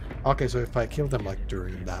 Okay, so if I kill them like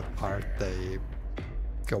during that part, they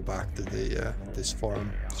go back to the this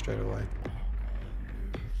form straight away.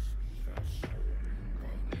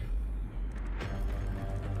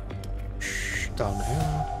 Down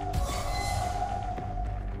here.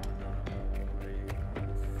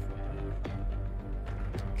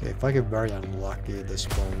 Okay, if I get very unlucky, this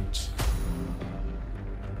won't.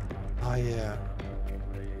 Ah, yeah.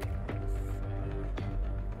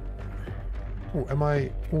 Oh, am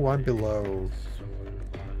I? Oh, I'm below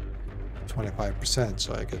 25%,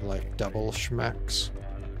 so I get like double schmacks.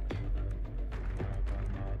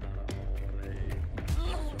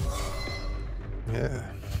 Yeah.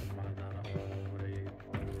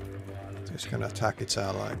 So it's gonna attack its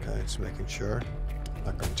ally, okay, it's making sure.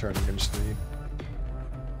 Not gonna turn against me.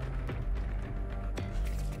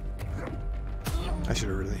 I should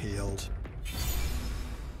have really healed.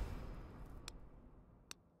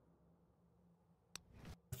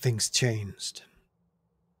 Things changed.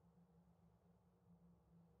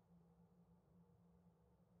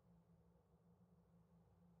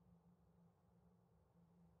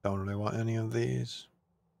 Don't really want any of these.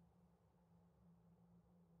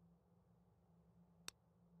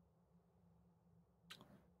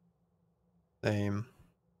 Same.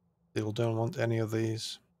 Still don't want any of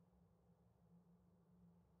these.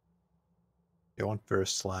 You want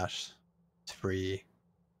burst slash. It's free. I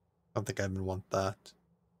don't think I even want that.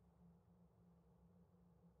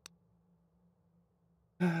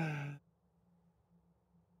 Hmm.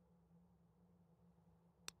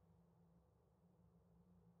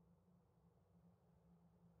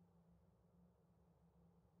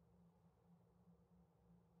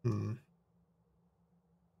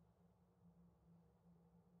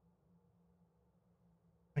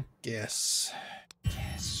 I guess.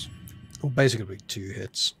 Yes. Well, basically 2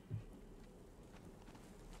 hits.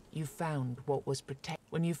 You found what was protected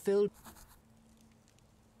when you filled.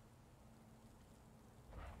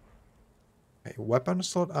 Okay, weapon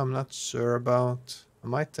slot I'm not sure about. I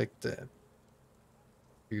might take the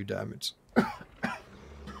few damage.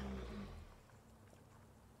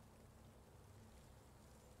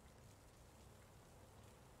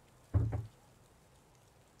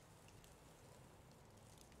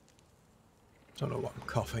 Don't know why I'm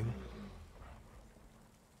coughing.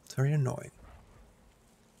 It's very annoying.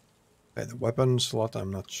 Okay, the weapon slot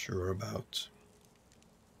I'm not sure about.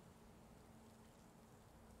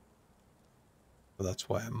 But that's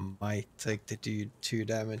why I might take the 2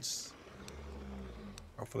 damage.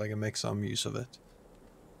 Hopefully I can make some use of it.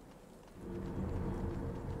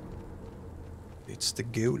 It's the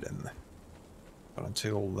golem. But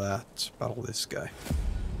until that, battle this guy.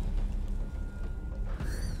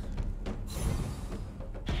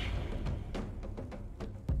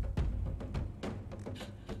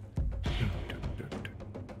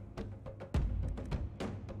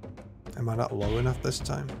 Am I not low enough this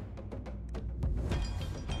time?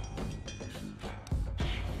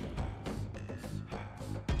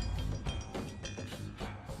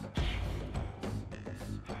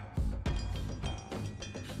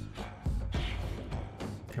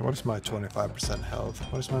 Okay, what is my 25% health?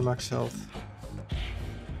 What is my max health?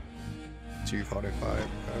 245.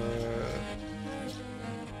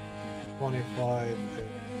 25.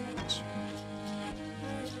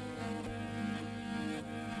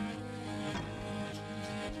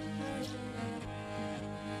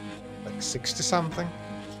 Like 60 something.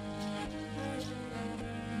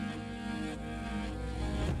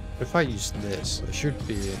 If I use this, it should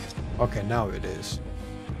be... Okay, now it is.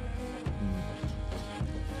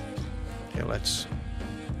 Okay, let's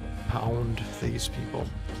pound these people.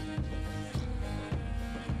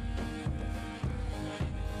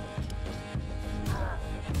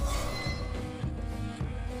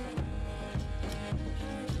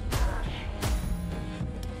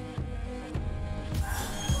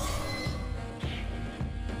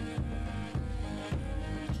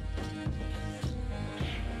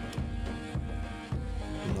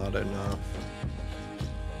 Not enough.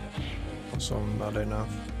 Also not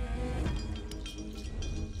enough.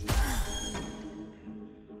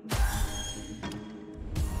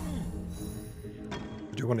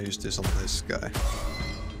 want to use this on this guy.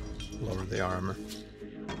 Lower the armor.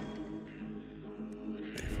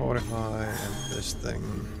 Okay, fortify, and this thing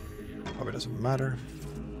probably doesn't matter.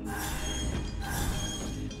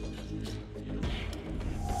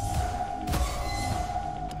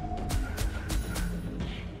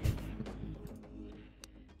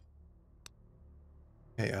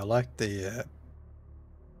 Okay, I like the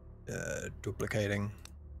duplicating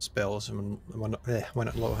spells when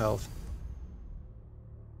at low health.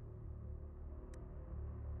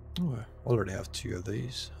 Oh, I already have 2 of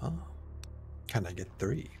these. Huh? Can I get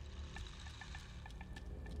 3?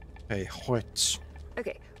 Hey, what?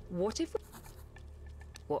 Okay, what if...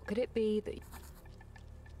 What could it be that...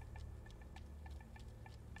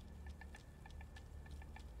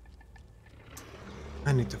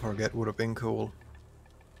 I need to forget would have been cool.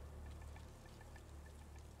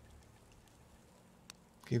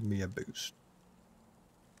 Give me a boost.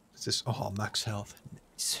 Is this... Oh, max health.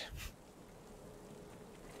 Nice.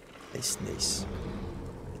 Nice.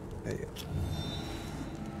 Hey.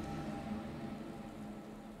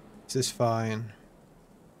 Is this fine?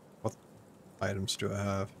 What items do I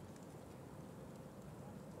have?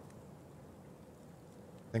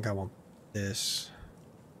 I think I want this.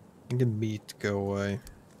 I think the meat go away.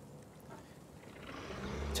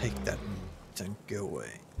 Take that meat and go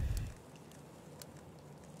away.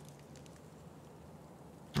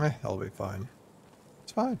 I'll be fine.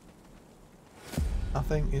 It's fine.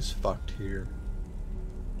 Nothing is fucked here.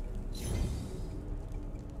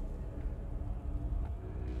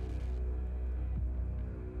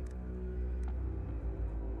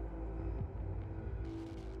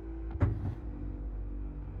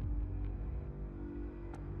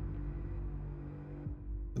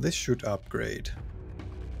 This should upgrade.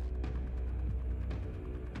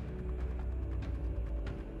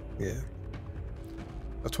 Yeah.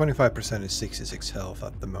 So 25% is 66 health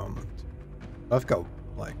at the moment. I've got,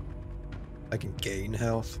 like, I can gain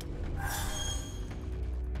health.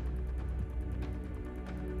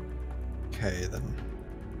 Okay, then.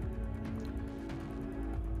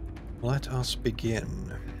 Let us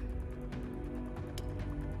begin.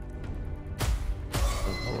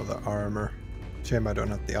 I'll lower the armor. Shame I don't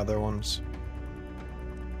have the other ones.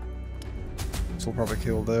 This will probably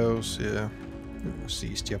kill those, yeah. Ooh,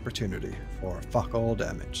 seize the opportunity for fuck all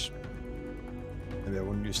damage. Maybe I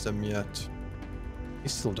wouldn't use them yet. He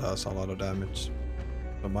still does a lot of damage.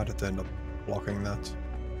 I might have to end up blocking that.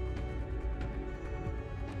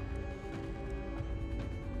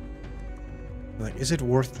 Like, is it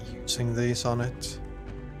worth using these on it?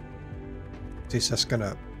 Is just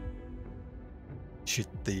gonna shit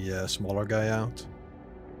the smaller guy out?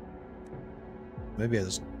 Maybe I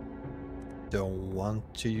just don't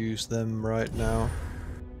want to use them right now.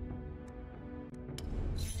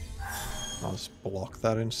 I'll just block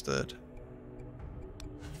that instead.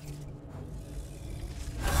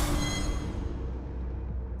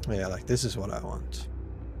 Yeah, like this is what I want.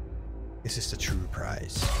 This is the true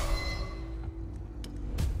prize.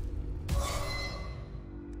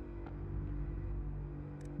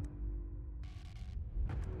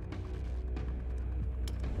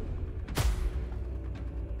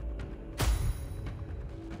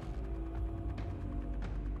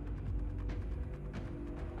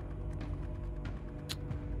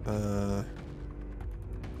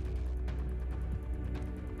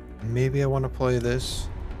 Maybe I want to play this.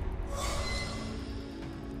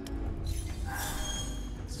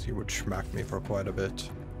 He would smack me for quite a bit.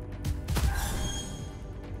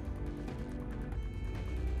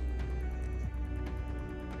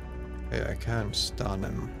 Okay, I can stun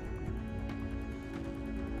him.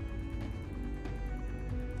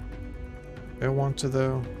 Do I want to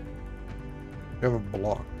though? I have a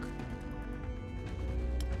block.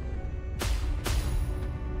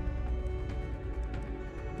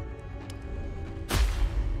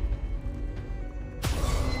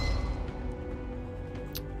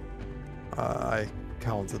 I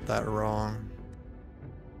counted that wrong.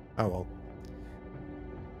 Oh well.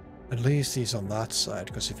 At least he's on that side,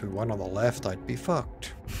 because if we went on the left, I'd be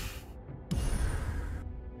fucked.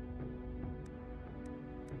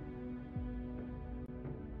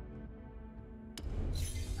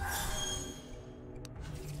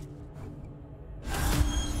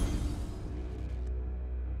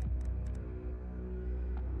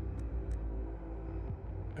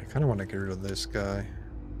 I kind of want to get rid of this guy.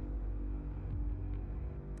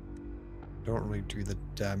 Don't really do the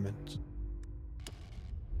damage.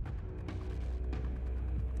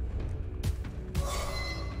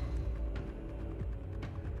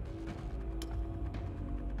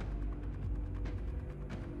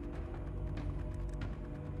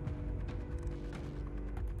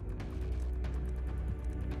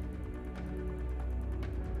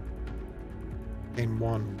 in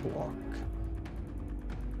one block.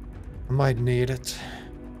 I might need it,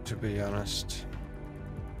 to be honest.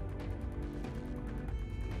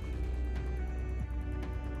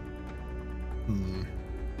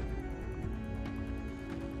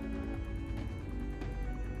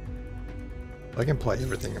 I can play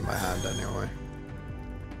everything in my hand anyway.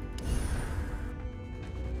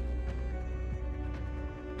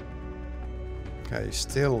 Okay,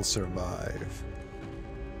 still survive.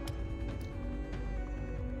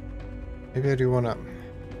 Maybe I do wanna...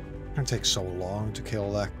 It's gonna take so long to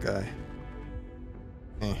kill that guy.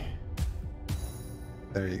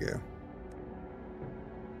 There you go.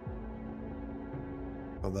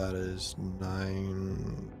 So that is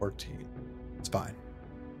 9:14. It's fine.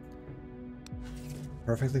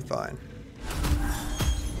 Perfectly fine.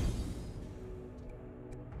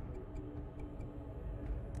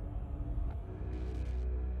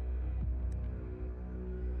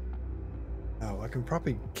 Oh, I can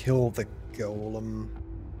probably kill the golem.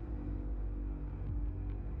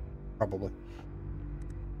 Probably.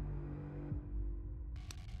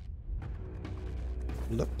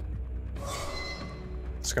 Nope.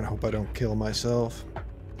 Just gonna hope I don't kill myself.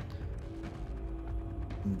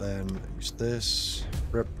 And then use this.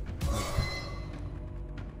 Rip.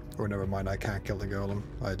 Oh, never mind, I can't kill the golem.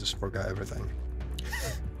 I just forgot everything.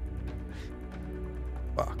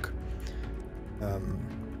 Fuck.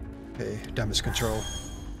 Okay, damage control.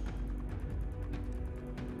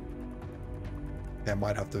 Yeah, I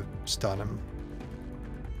might have to stun him.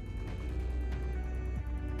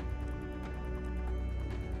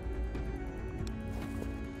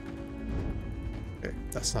 Okay,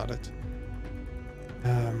 that's not it.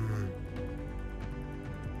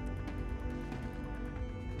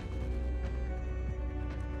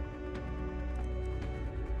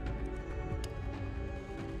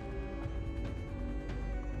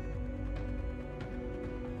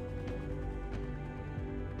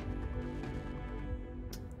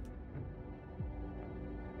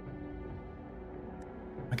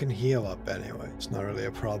 I can heal up anyway. It's not really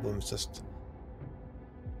a problem. It's just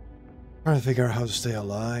trying to figure out how to stay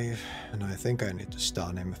alive. And I think I need to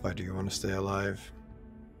stun him if I do want to stay alive.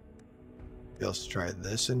 Let's try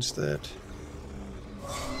this instead.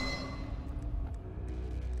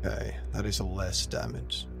 Okay, that is a less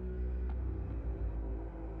damage.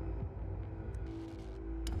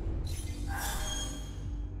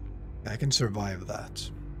 I can survive that.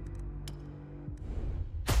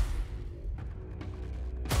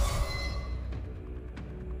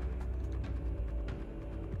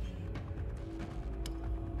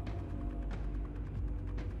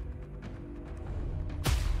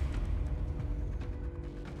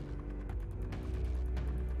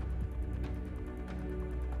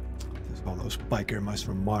 All those biker mice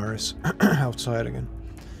from Mars outside again.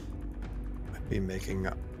 Might be making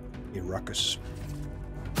a ruckus.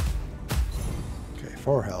 Okay,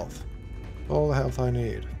 4 health. All the health I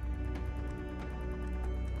need.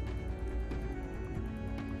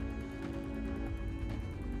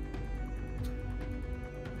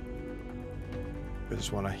 I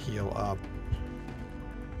just want to heal up.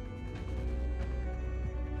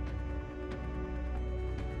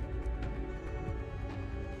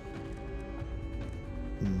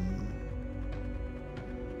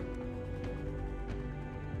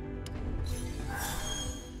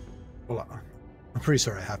 Well, I'm pretty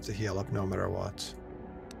sure I have to heal up no matter what.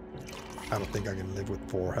 I don't think I can live with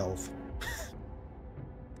 4 health.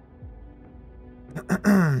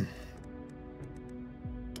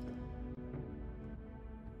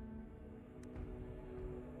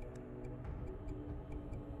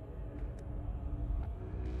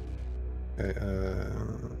 Okay,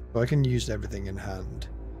 so I can use everything in hand.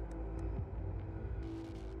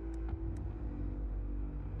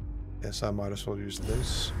 Yes, I might as well use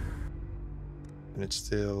this. And it's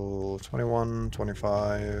still 21,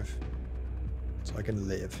 25. So I can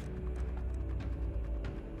live.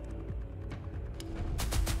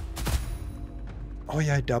 Oh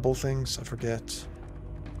yeah, I double things, I forget.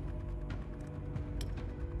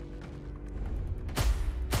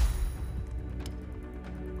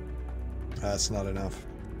 That's not enough.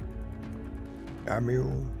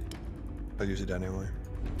 Ammo. I'll use it anyway.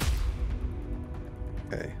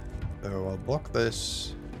 Okay, so I'll block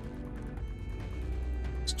this.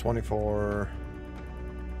 It's 24.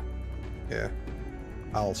 Yeah,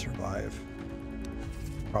 I'll survive.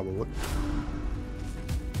 Probably.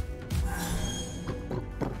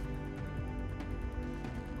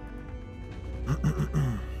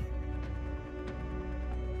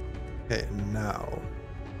 Okay, now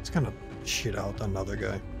it's gonna shit out another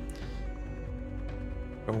guy.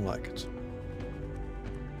 Don't like it.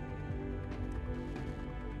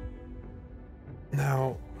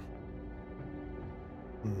 Now,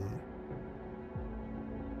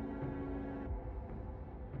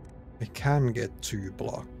 I can get 2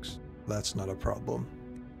 blocks. That's not a problem.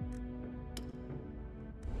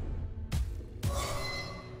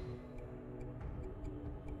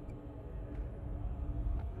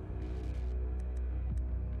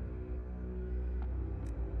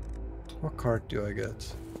 What card do I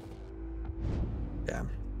get? Damn.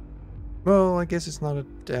 Well, I guess it's not a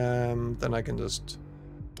damn. Then I can just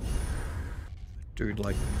do it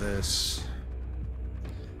like this.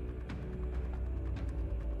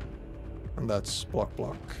 And that's block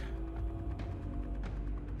block.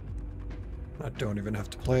 I don't even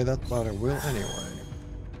have to play that, but I will anyway.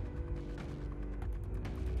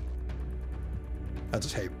 I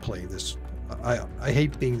just hate playing this. I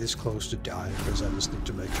hate being this close to dying because I just need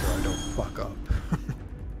to make sure I don't fuck up.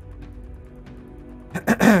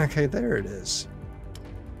 Okay, there it is.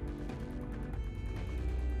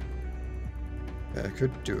 Yeah, I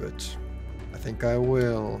could do it. I think I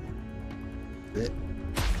will.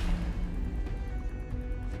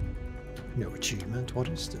 No achievement. What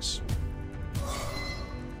is this?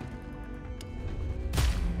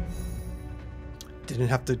 Didn't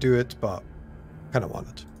have to do it, but kind of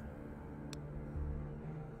wanted.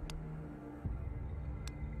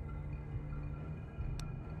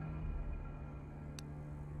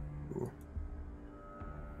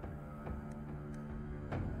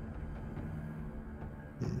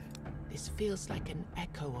 This feels like an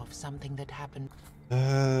echo of something that happened.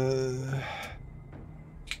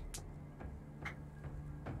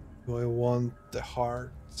 Do I want the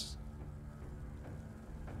hearts?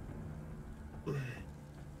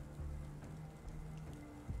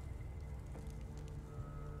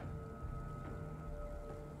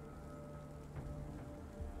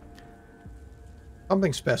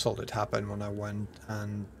 Something special did happen when I went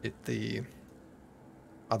and did the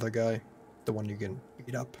other guy, the one you can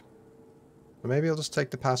beat up. So maybe I'll just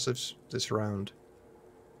take the passives this round.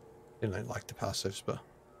 Didn't like the passives, but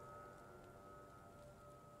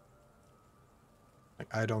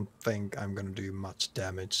I don't think I'm gonna do much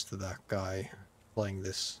damage to that guy playing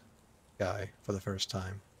this guy for the first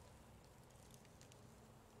time.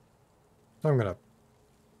 So I'm gonna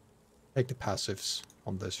take the passives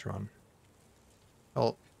on this run.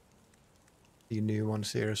 I'll the new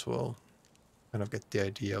ones here as well. Kind of get the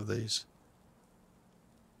idea of these.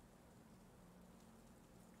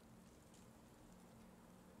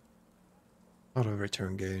 Auto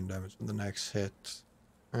return gain damage on the next hit.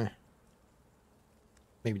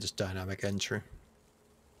 Maybe just dynamic entry.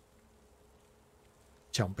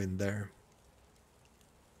 Jump in there.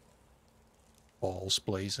 Balls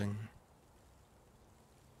blazing.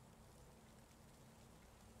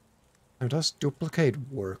 Now, does duplicate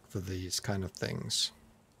work for these kind of things?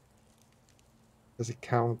 Does it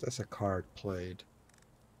count as a card played?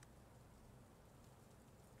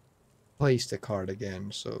 Place the card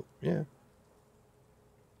again, so yeah.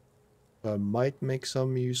 I might make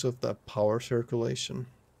some use of that power circulation.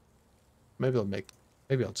 Maybe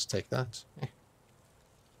I'll just take that.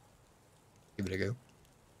 Give it a go.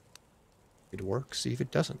 If it works, see if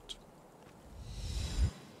it doesn't.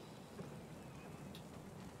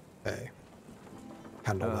 Okay.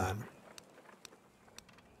 Candleman.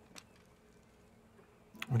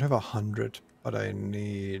 I would have 100, but I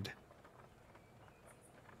need...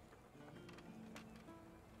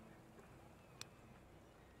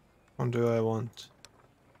 What do I want?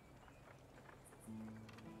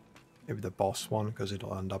 Maybe the boss one, because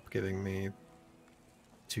it'll end up giving me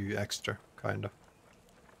 2 extra, kind of.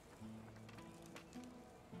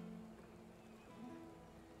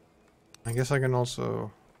 I guess I can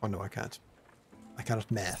also... Oh no, I can't. I cannot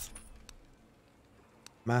math.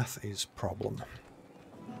 Math is problem.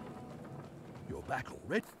 You're back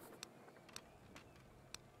already?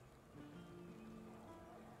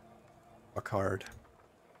 A card.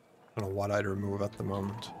 I don't know what I'd remove at the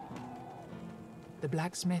moment. The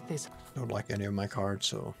blacksmith is... Don't like any of my cards,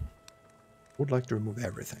 so... Would like to remove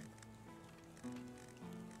everything.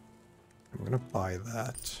 I'm gonna buy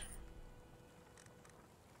that.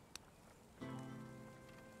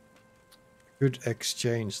 Could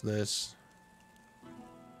exchange this.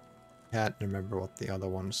 Can't remember what the other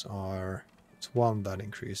ones are. It's one that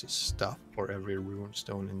increases stuff for every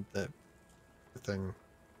runestone in the thing.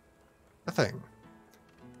 The thing.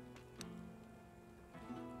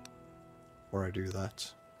 Before I do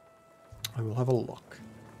that, I will have a look.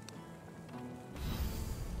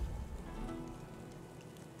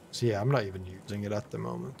 So yeah, I'm not even using it at the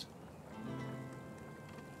moment.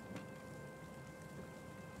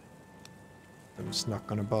 I'm just not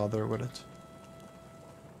gonna bother with it.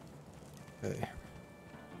 Okay.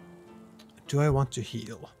 Do I want to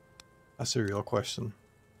heal? That's a real question.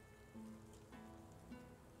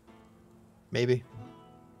 Maybe.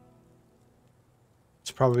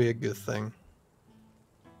 It's probably a good thing.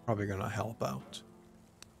 Probably gonna help out.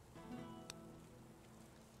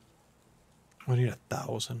 I need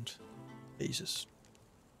 1,000. Jesus.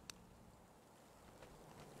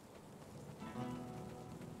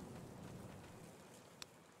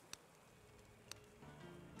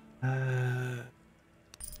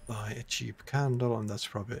 Buy a cheap candle, and that's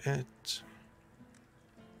probably it.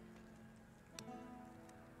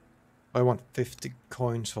 I want 50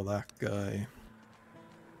 coins for that guy.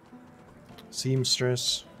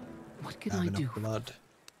 Seamstress. What can Have I enough do? blood.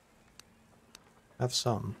 Have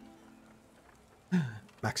some.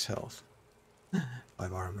 Max health.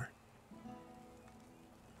 5 armor.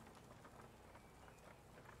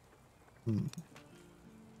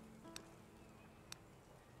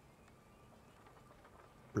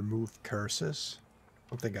 Remove curses. I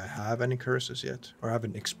don't think I have any curses yet, or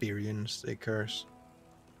haven't experienced a curse.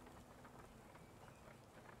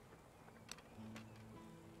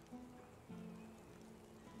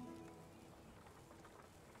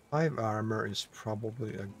 Five armor is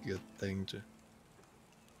probably a good thing to...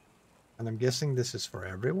 And I'm guessing this is for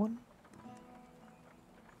everyone?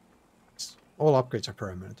 All upgrades are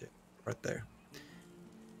permanent, right there.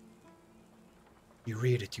 You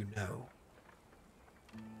read it, you know.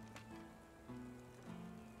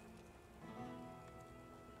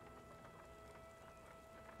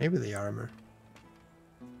 Maybe the armor.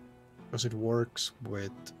 Because it works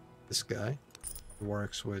with this guy. It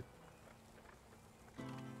works with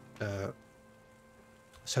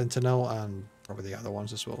Sentinel and probably the other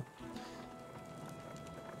ones as well.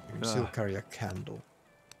 You can still carry a candle.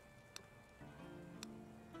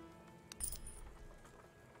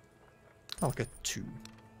 I'll get 2.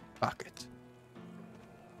 Bucket.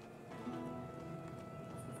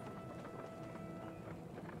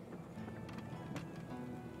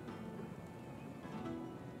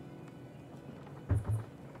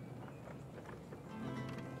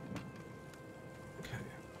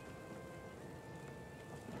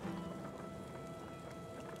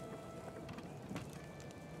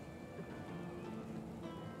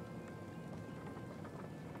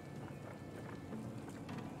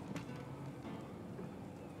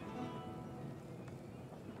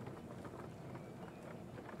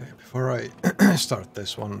 Before I start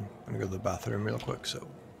this one, I'm gonna go to the bathroom real quick, so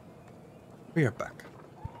we are back.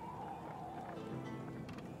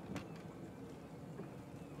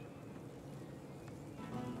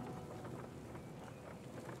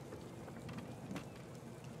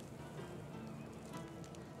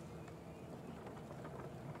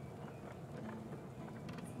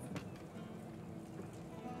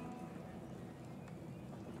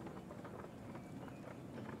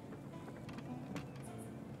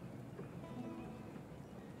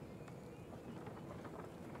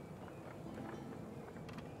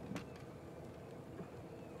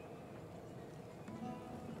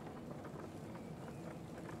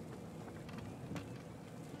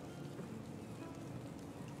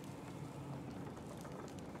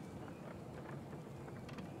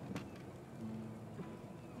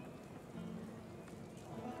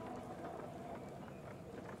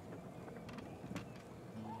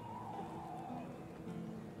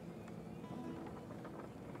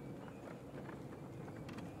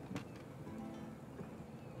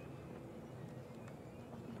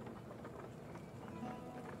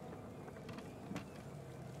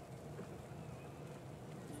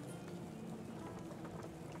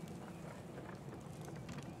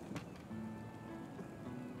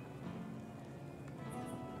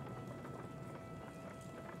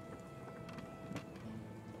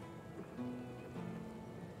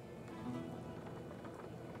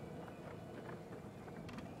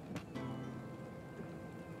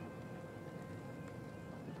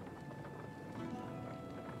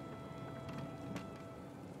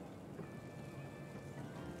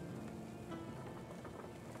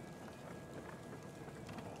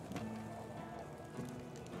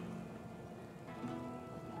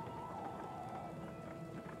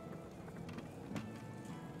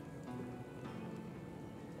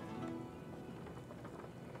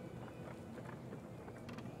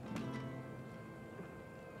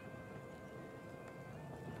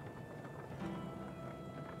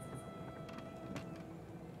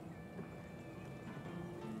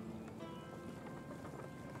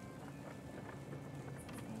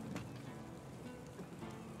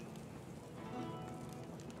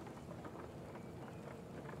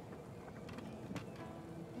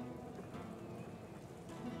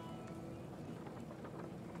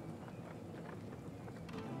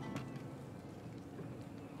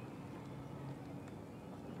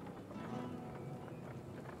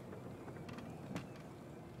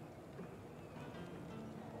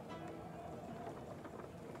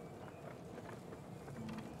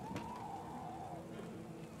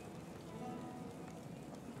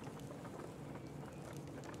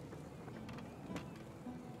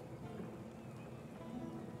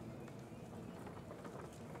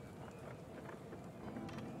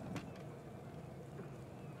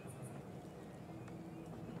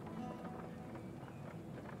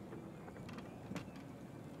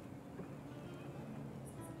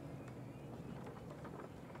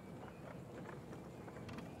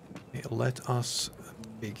 Okay, let us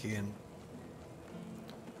begin.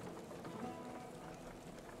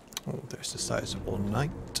 Oh, there's a sizable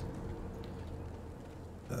knight.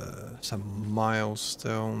 Some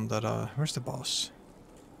milestone that where's the boss?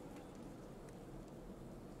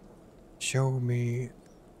 Show me. Is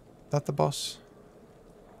that the boss?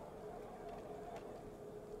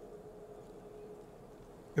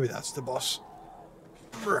 Maybe that's the boss.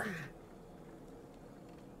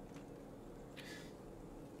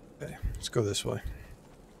 Okay, let's go this way.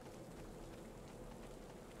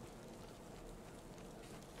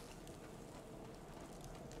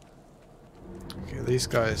 Okay, these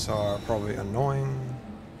guys are probably annoying.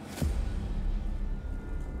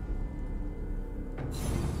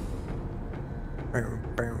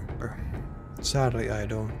 Sadly, I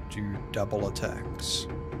don't do double attacks.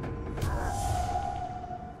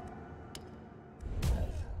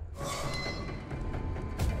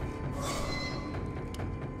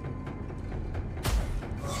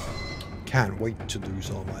 Can't wait to lose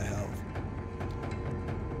all my health.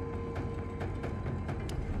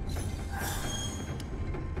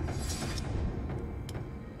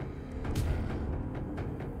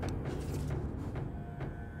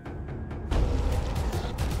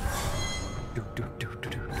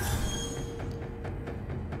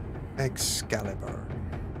 Excalibur.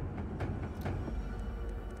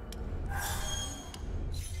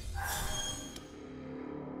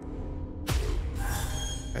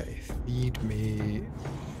 Okay, feed me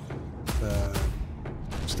the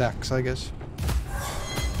stacks, I guess.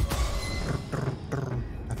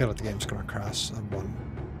 I feel like the game's gonna crash at one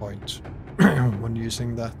point when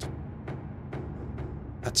using that.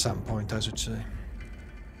 At some point, I should say.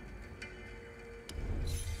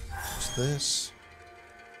 What's this?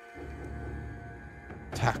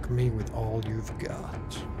 Attack me with all you've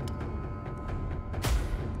got.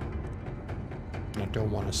 I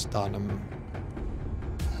don't want to stun him.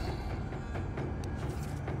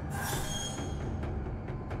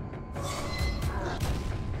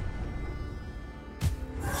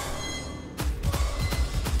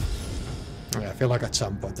 Yeah, I feel like at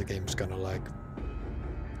some point the game's gonna like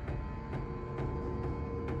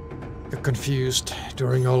get confused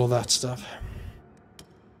during all of that stuff.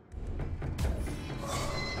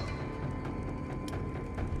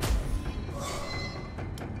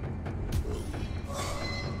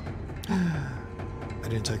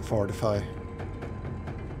 I didn't take Fortify.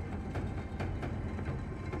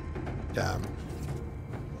 Damn.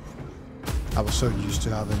 I was so used to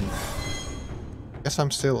having... Guess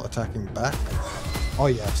I'm still attacking back. Oh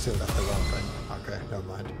yeah, I've still got the wrong thing. Okay, never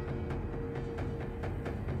mind.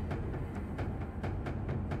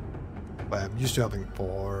 But I'm used to having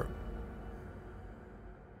four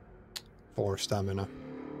stamina.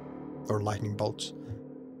 Or lightning bolts.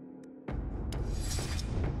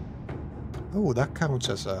 Oh, that counts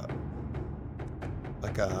as a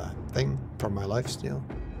thing for my lifesteal.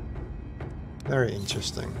 Very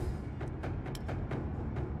interesting.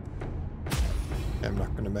 I'm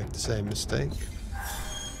not gonna make the same mistake.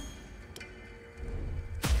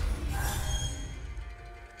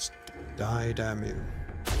 Just die, damn you.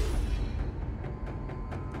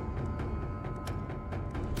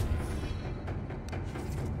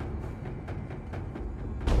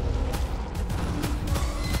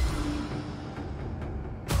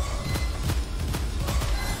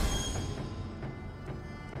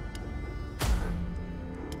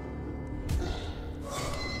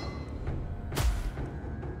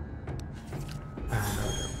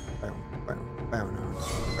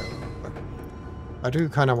 I do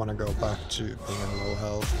kind of want to go back to being in low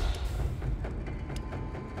health.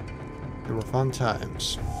 They were fun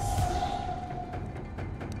times.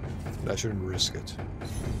 But I shouldn't risk it.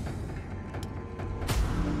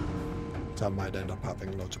 I might end up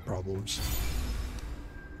having lots of problems.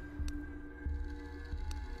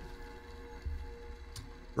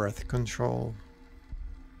 Breath control.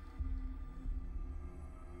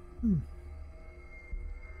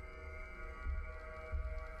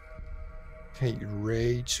 Okay,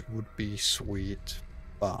 rage would be sweet,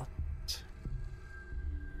 but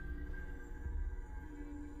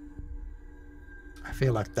I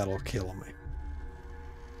feel like that'll kill me.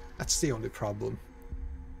 That's the only problem.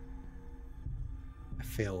 I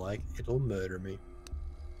feel like it'll murder me.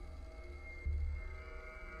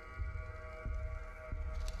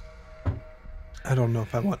 I don't know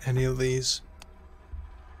if I want any of these.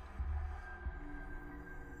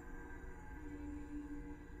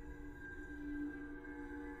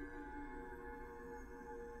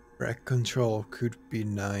 Wreck control could be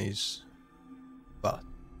nice, but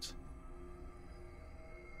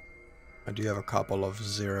I do have a couple of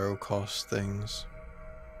zero cost things.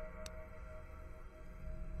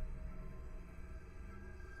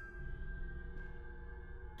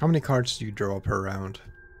 How many cards do you draw per round?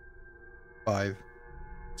 5,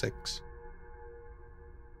 6.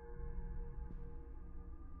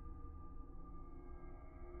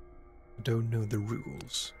 I don't know the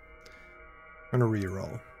rules. I'm gonna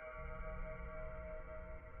reroll.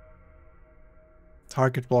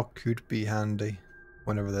 Target block could be handy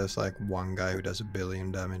whenever there's like one guy who does 1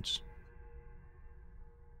 billion damage.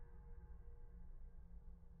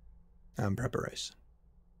 And preparation.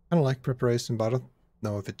 I don't like preparation, but I don't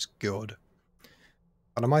know if it's good.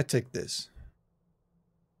 But I might take this.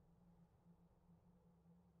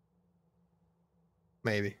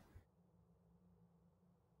 Maybe.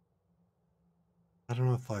 I don't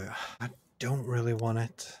know if I don't really want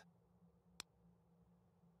it.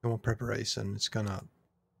 I want preparation. It's gonna...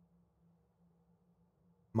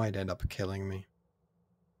 might end up killing me.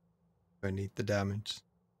 I need the damage.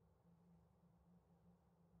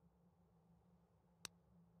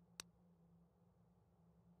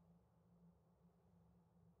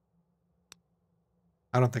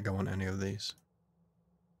 I don't think I want any of these.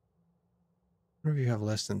 What if you have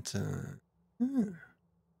less than 10?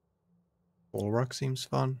 Wall rock seems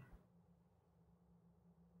fun.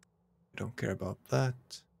 I don't care about that.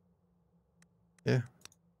 Yeah.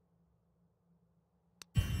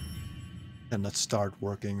 And let's start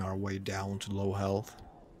working our way down to low health.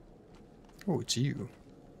 Oh, it's you.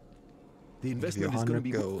 The Give you investment is going to 100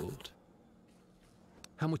 be gold.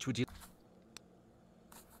 How much would you?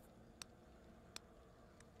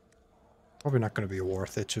 Probably not going to be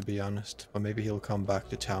worth it, to be honest. But maybe he'll come back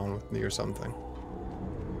to town with me or something.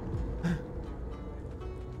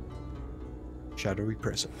 Shadowy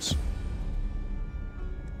presence.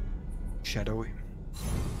 Shadowy.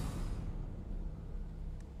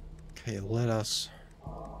 Okay, let us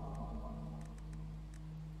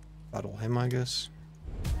battle him, I guess.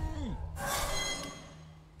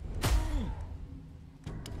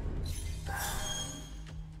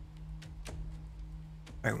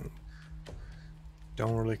 Boom.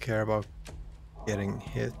 Don't really care about getting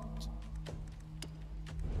hit.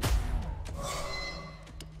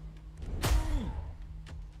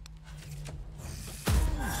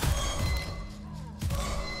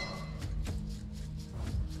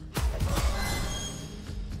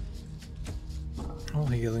 All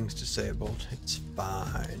healing's disabled. It's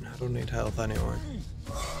fine. I don't need health anymore.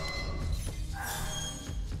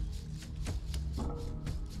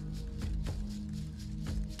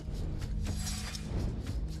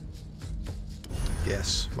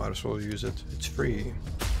 Yes, might as well use it. It's free.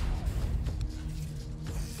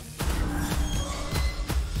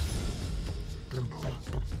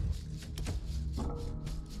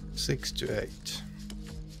 Six to 8.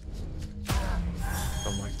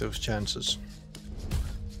 Don't like those chances.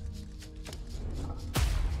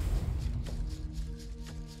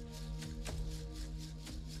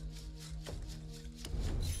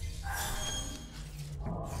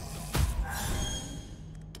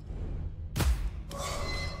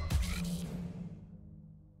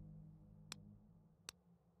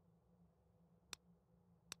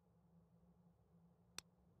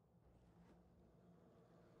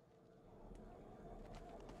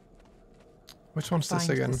 Which one's this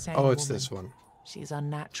Find the again? same Oh, it's woman. this one. She's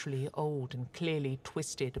unnaturally old and clearly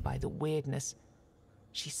twisted by the weirdness.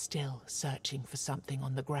 She's still searching for something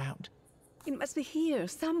on the ground. It must be here,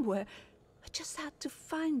 somewhere. I just had to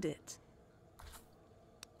find it.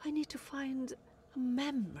 I need to find a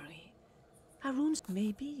memory. A rune.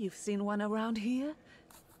 Maybe you've seen one around here?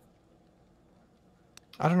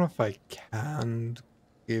 I don't know if I can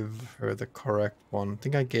give her the correct one. I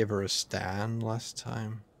think I gave her a stand last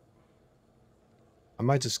time. I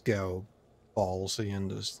might just go ballsy and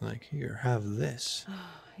just like, here, have this.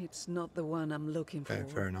 It's not the one I'm looking for. Okay,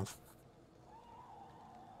 fair enough.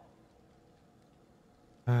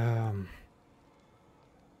 Oh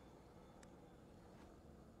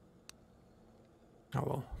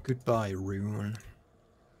well, goodbye, rune.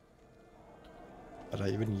 But I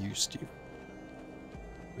even used you.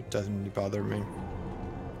 It doesn't really bother me.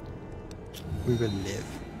 We will live.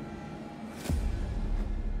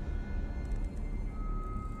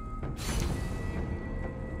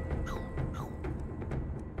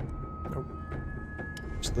 Nope.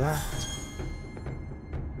 What's that?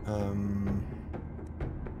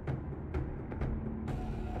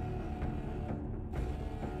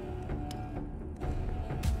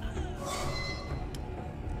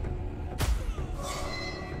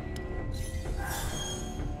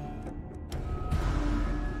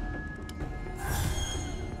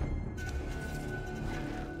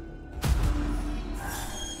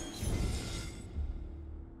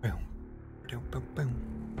 Boom, boom, boom.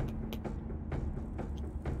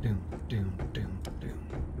 Doom, doom, doom,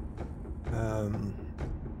 doom.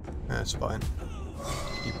 That's fine.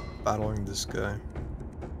 Keep battling this guy.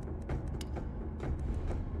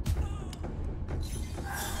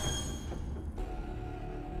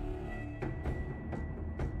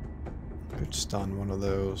 Could stun one of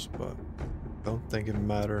those, but don't think it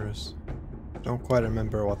matters. Don't quite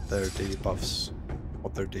remember what their debuff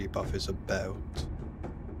is about.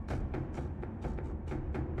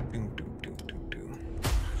 Ding, ding, ding, ding, ding.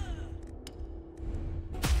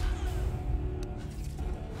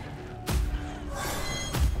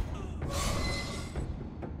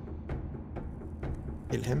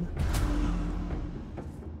 Kill him.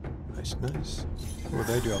 Nice, nice. Oh,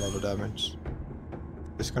 they do a lot of damage. Is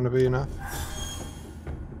this gonna be enough?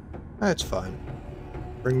 That's fine.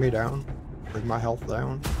 Bring me down. Bring my health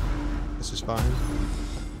down. This is fine.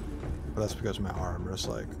 But that's because my armor is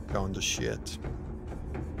like going to shit.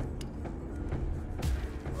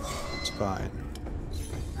 It's fine.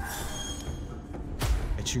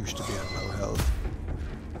 I choose to be at low health.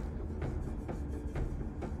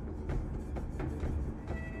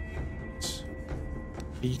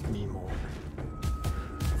 Beat me more.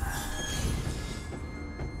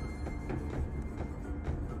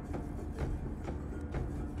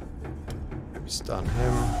 Maybe stun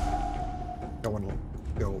him. Don't want to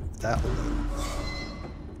go that low.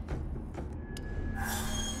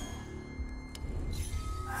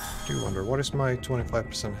 I do wonder, what is my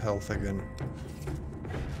 25% health again?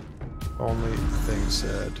 Only thing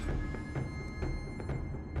said.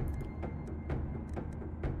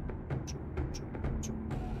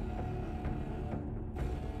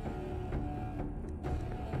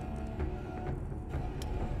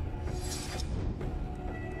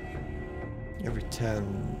 Every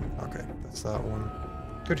 10. Okay, that's that one.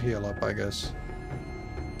 Could heal up, I guess.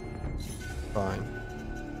 Fine.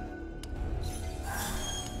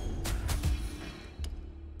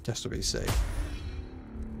 Just to be safe.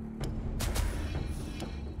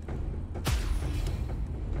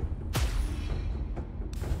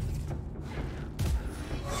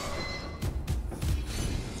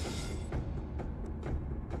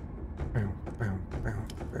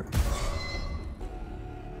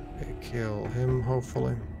 Okay, kill him,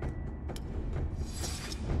 hopefully.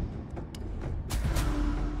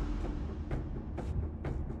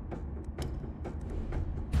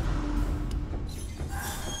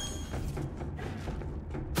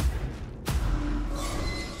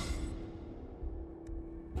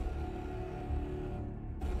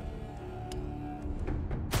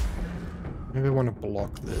 Maybe I want to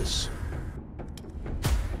block this.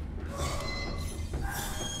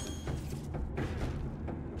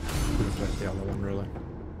 Could have played the other one, really.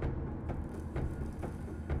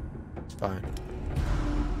 It's fine.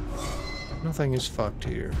 Nothing is fucked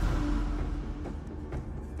here.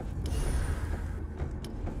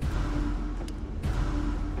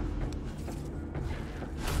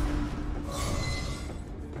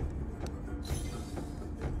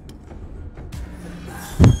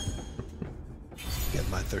 Get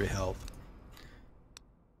my 3 health.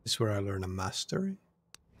 This is where I learn a mastery.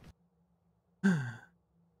 Yeah,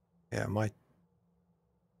 it might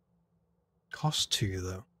cost 2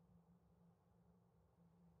 though.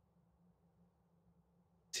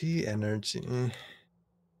 T energy.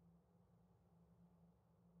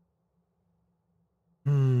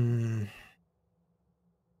 Hmm.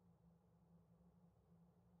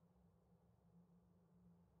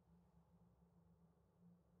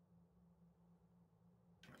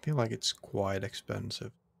 I feel like it's quite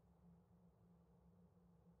expensive.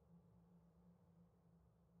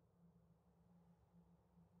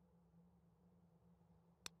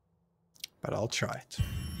 But I'll try it.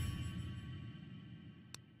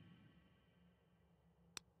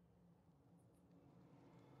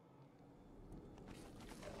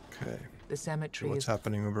 Okay. The cemetery What's is...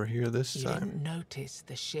 happening over here this You time? didn't notice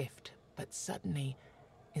the shift, but suddenly,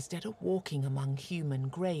 instead of walking among human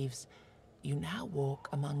graves, you now walk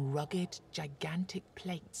among rugged, gigantic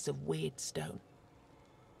plates of weird stone.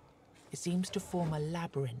 It seems to form a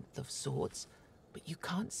labyrinth of sorts, but you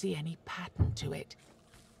can't see any pattern to it.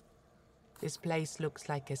 This place looks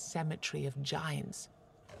like a cemetery of giants,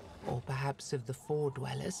 or perhaps of the Four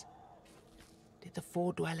Dwellers. Did the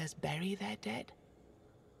Four Dwellers bury their dead?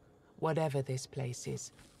 Whatever this place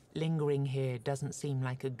is, lingering here doesn't seem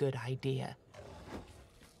like a good idea.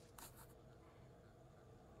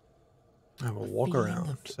 I will walk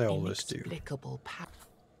around. Say all this to you. Inexplicable power.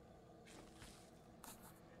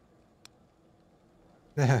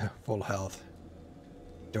 Yeah, full health.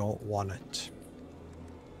 Don't want it.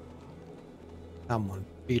 Someone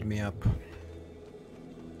beat me up.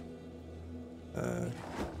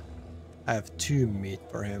 I have 2 meat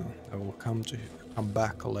for him. I will come come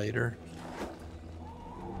back later.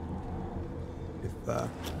 If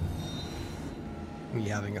me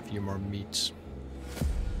having a few more meat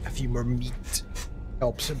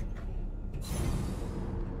helps him.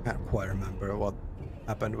 Can't quite remember what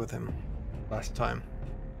happened with him last time.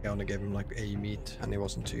 I only gave him like a meat and he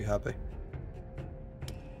wasn't too happy.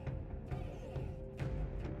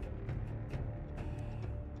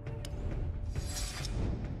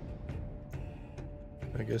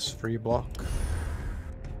 I guess free block.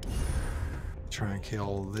 Try and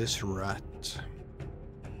kill this rat.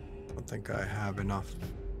 Don't think I have enough.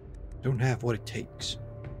 Don't have what it takes.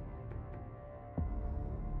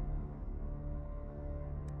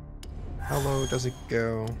 How low does it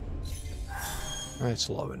go? It's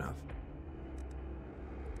low enough.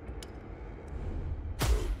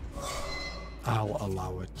 I'll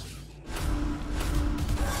allow it.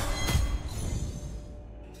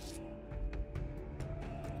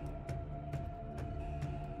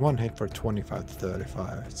 One hit for 25 to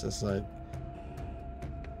 35. It's just like,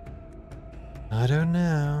 I don't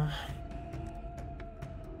know.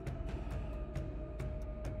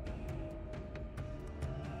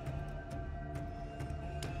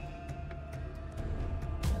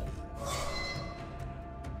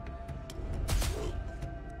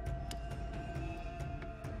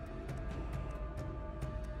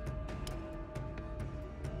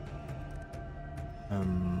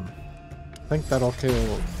 I think that'll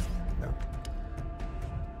kill. No.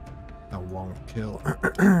 That won't kill.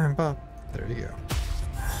 But there you go.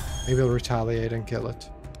 Maybe I'll retaliate and kill it.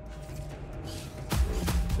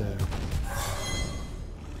 So.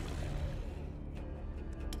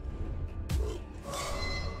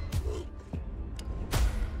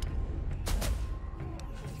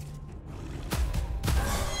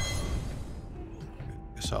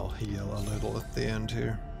 Guess I'll heal a little at the end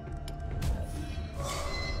here.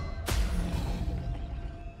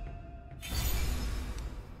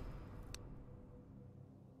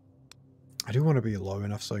 I do want to be low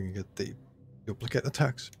enough so I can get the duplicate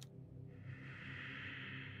attacks.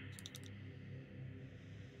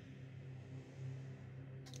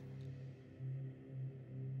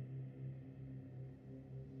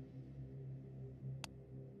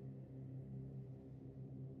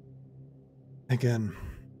 Again,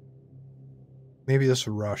 maybe just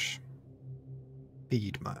rush.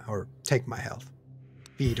 Feed my, or take my health.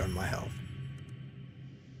 Feed on my health.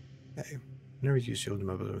 Okay. Never use shield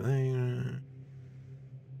mobile.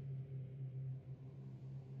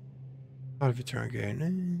 Out of your turn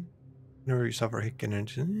again. Never you suffer hit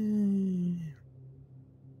energy. None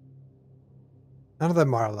of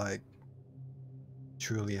them are like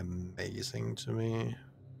truly amazing to me.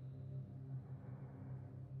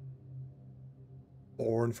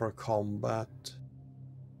 Born for combat.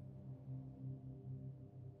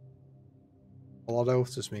 A lot of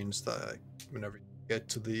those just means that whenever you get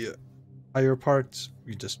to the higher parts,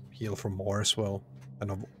 you just heal for more as well,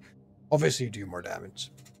 and obviously you do more damage.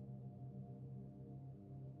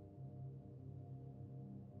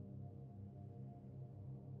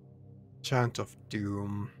 Chant of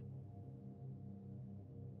Doom.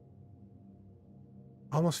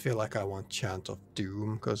 I almost feel like I want Chant of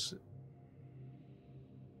Doom because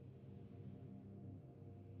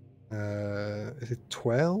is it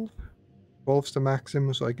 12? 12's the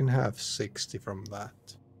maximum, so I can have 60 from that.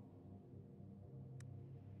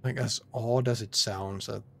 Like, as odd as it sounds,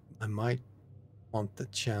 I might want the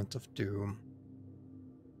Chant of Doom.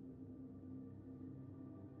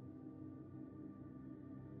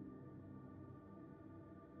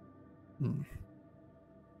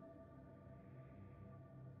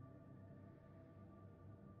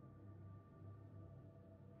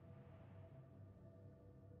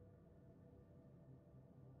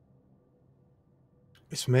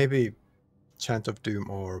 It's maybe Chant of Doom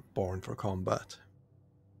or Born for Combat.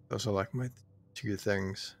 Those are like my two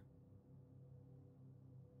things.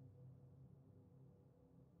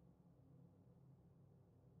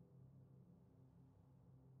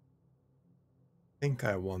 I think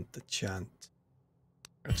I want the chant.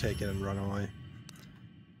 I'll take it and run away.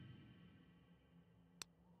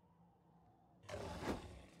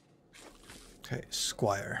 Okay,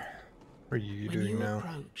 Squire. What are you doing now?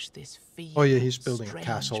 Oh yeah, he's building a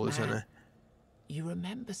castle, isn't he? You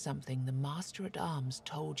remember something the Master-at-Arms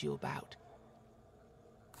told you about.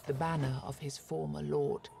 The banner of his former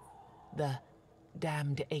lord. The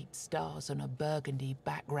damned 8 stars on a burgundy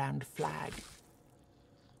background flag.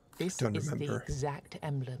 This is the exact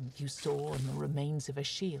emblem you saw on the remains of a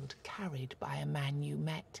shield carried by a man you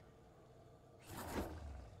met.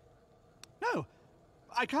 No,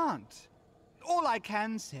 I can't. All I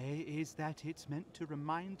can say is that it's meant to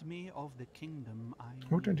remind me of the kingdom I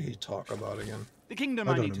What did need. he talk about again? The kingdom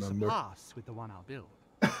I I don't need remember. to surpass with the one I'll build.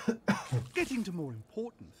 Getting to more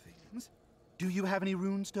important things. Do you have any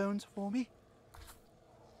rune stones for me?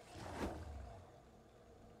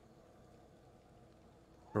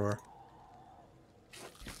 Sure.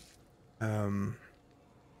 I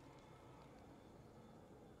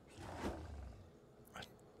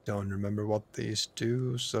don't remember what these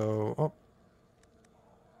do, so... Oh.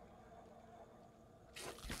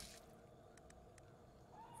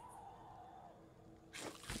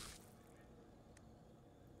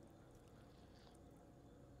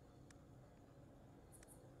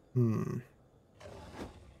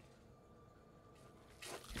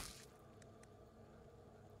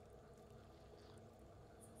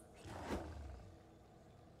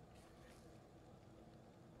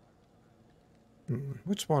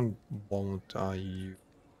 Which one won't I use?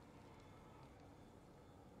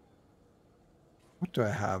 What do I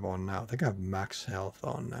have on now? I think I have max health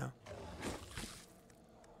on now.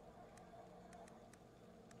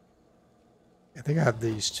 I think I have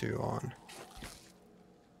these two on.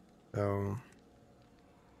 So...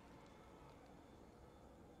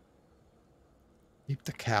 keep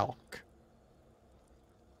the calc.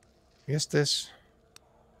 I guess this...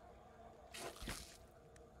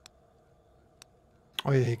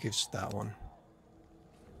 oh yeah, he gives that one.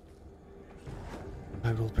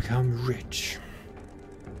 I will become rich.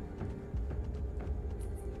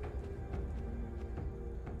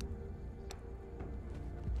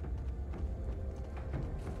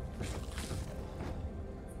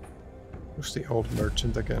 Who's the old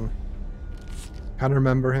merchant again? Can't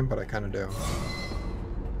remember him, but I kind of do.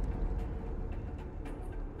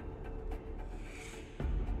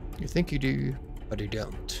 You think you do, but you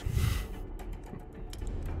don't.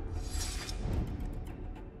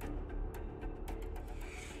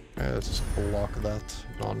 Let's just block that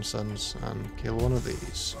nonsense and kill one of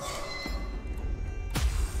these.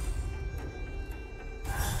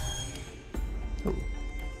 Oh.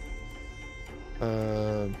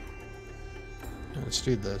 Let's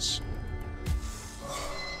do this.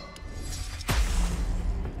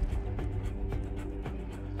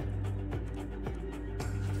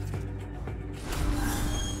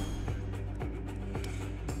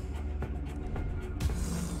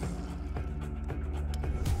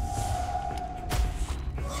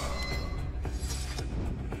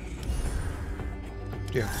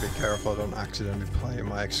 You have to be careful I don't accidentally play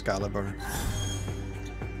my Excalibur.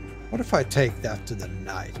 What if I take that to the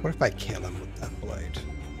knight? What if I kill him with that blade?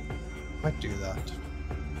 Might do that.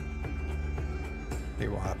 See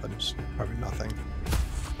what happens. Probably nothing.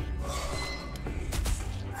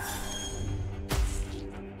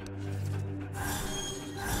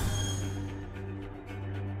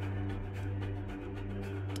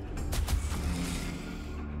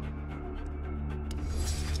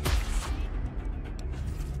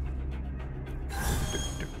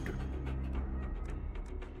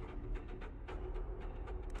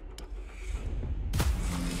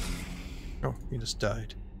 Oh, he just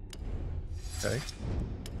died. Okay.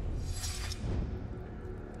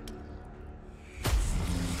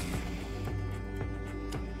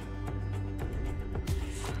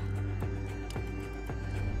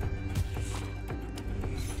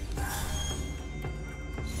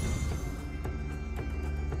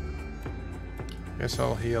 Guess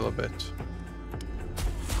I'll heal a bit.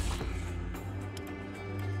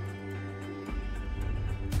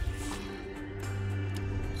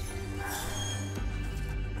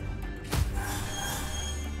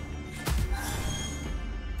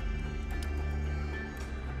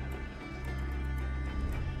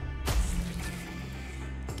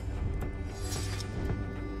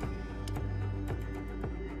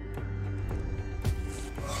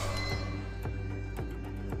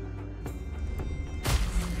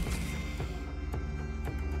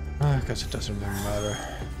 I guess it doesn't really matter.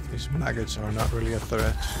 These maggots are not really a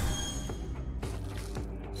threat.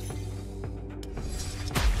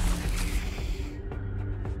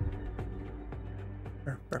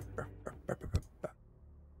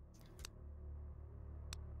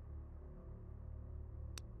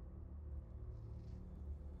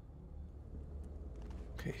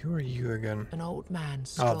 Okay, who are you again? An old man Oh,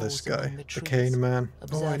 strolls this guy. among the The trees, cane man. Oh, I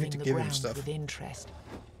observing need to the give him ground stuff. with interest.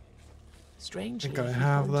 I Strangely, think I he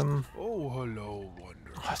have holds them. Oh, hello,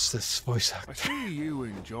 Wanderer. What's this voice I actor? see you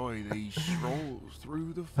enjoy these strolls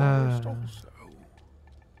through the forest also.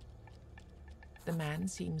 The man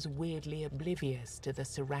seems weirdly oblivious to the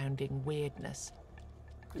surrounding weirdness.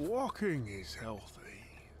 Walking is healthy.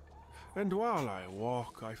 And while I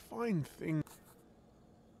walk, I find things...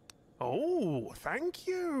 Oh, thank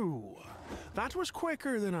you. That was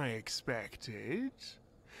quicker than I expected.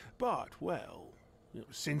 But, well,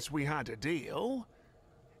 since we had a deal,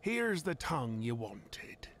 here's the tongue you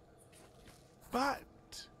wanted.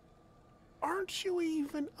 But aren't you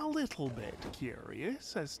even a little bit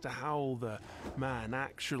curious as to how the man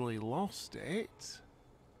actually lost it?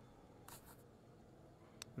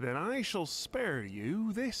 Then I shall spare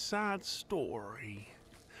you this sad story.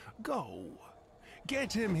 Go,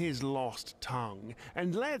 get him his lost tongue,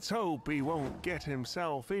 and let's hope he won't get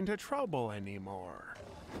himself into trouble anymore.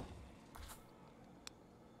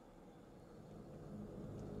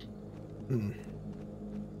 Yeah,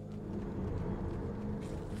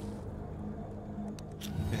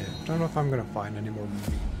 don't know if I'm gonna find any more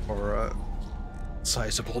meat or a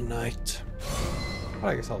sizable knight. But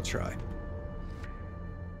I guess I'll try.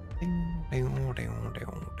 Ding, ding, ding,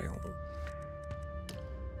 ding, ding.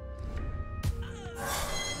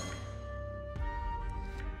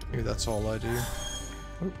 Maybe that's all I do.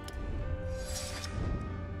 Oop.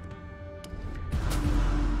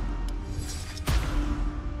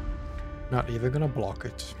 Not even gonna block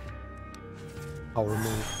it. I'll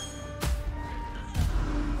remove.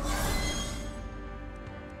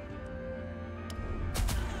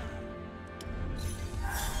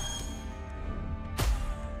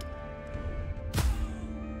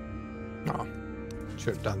 Oh,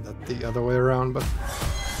 should have done that the other way around, but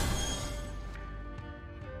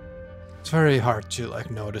it's very hard to like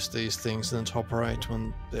notice these things in the top right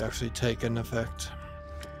when they actually take an effect.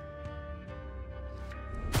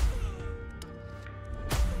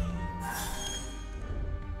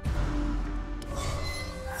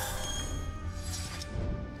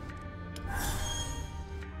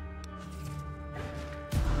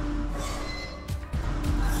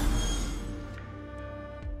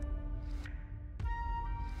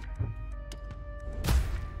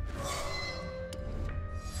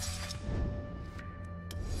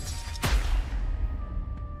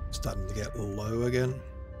 Starting to get low again.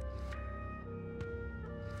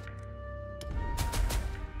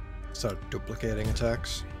 Start duplicating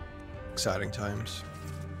attacks. Exciting times.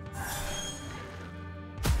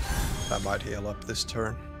 That might heal up this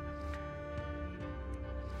turn.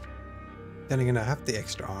 Then again, I have the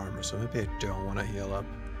extra armor, so maybe I don't want to heal up.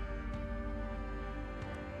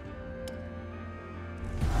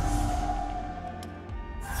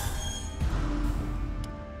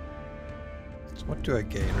 What do I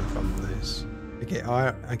gain from this?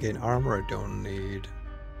 I gain armor I don't need.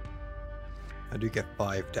 I do get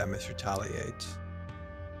 5 damage retaliate.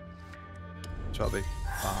 So I'll be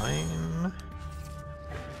fine.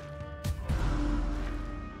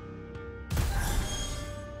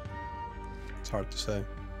 It's hard to say.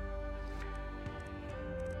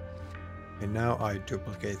 Okay, now I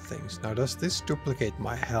duplicate things. Now does this duplicate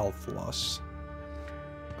my health loss?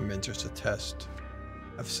 I'm interested to test.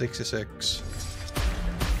 I have 66.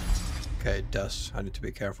 Okay, it does. I need to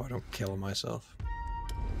be careful I don't kill myself.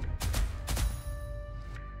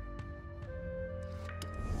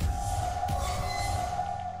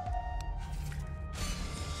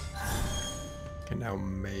 Okay, now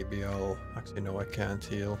maybe I'll... Actually, no, I can't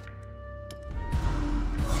heal.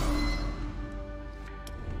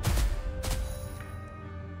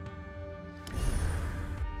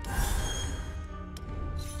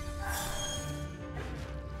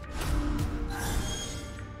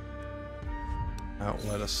 Now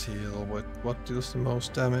let us heal with what deals the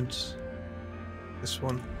most damage? This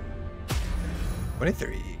one.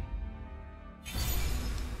 23.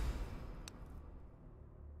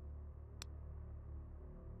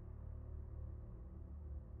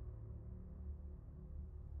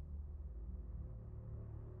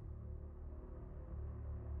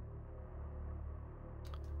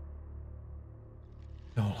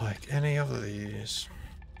 Don't like any of these.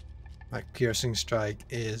 Like piercing strike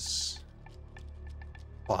is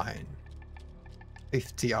fine.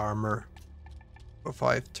 50 armor for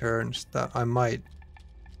 5 turns. That I might.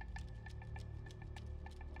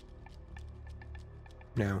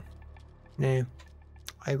 No. No.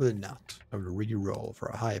 I will not. I will re-roll for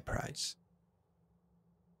a high price.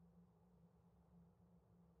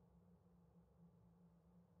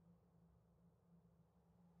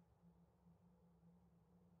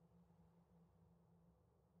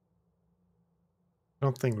 I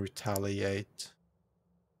don't think retaliate.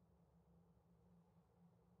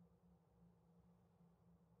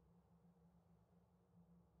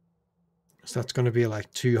 So that's going to be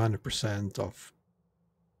like 200% of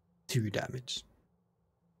 2 damage.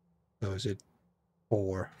 So is it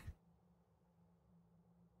 4?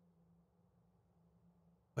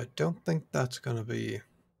 I don't think that's going to be...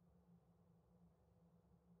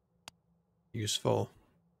 useful.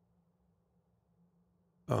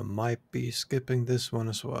 Might be skipping this one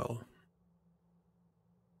as well.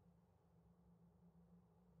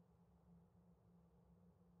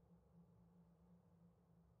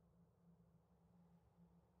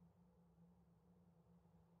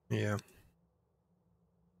 Yeah.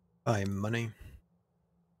 Buy money.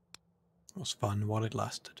 It was fun while it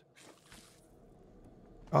lasted.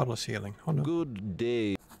 Godless healing. Oh no. Good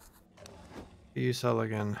day. You sell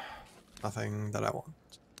again. Nothing that I want.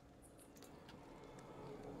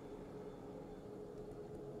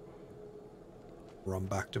 Run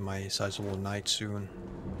back to my sizable knight soon.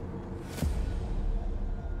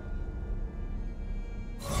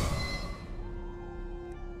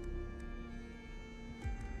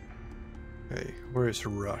 Okay, where is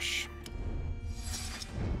Rush?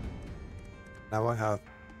 Now I have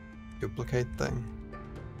duplicate thing.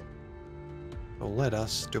 So let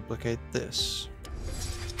us duplicate this.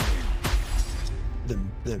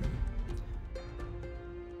 Dim.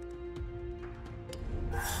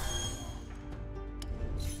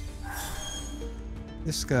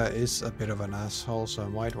 This guy is a bit of an asshole, so I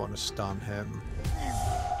might want to stun him.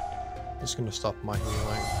 He's gonna stop my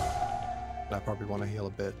healing. And I probably want to heal a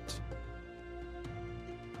bit.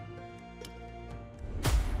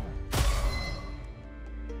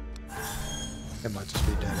 They might just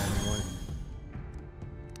be dead anyway.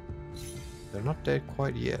 They're not dead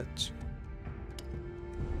quite yet.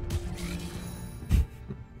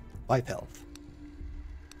 5 health.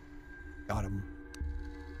 Got him.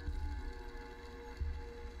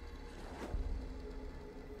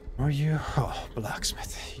 Are you? Oh,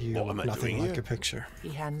 blacksmith. You What look am I nothing doing like here? a picture. He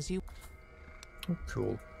hands you. Oh,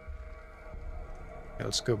 cool. Okay,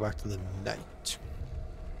 let's go back to the knight.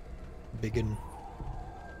 Begin.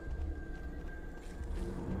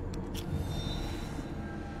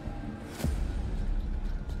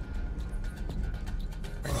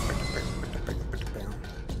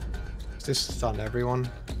 Does this stun everyone?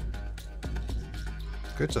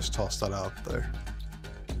 Could just toss that out there.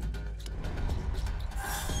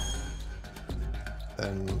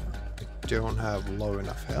 Then I don't have low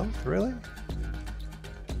enough health, really?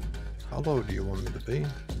 How low do you want me to be?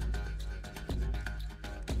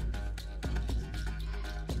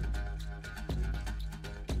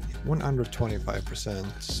 One under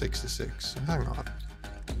 25%, 66. Hang on.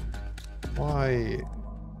 Why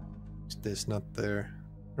is this not there?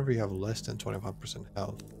 Whenever you have less than 25%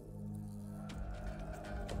 health.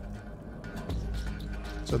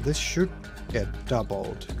 So this should get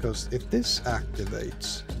doubled, because if this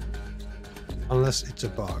activates, unless it's a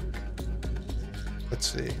bug. Let's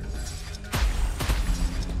see.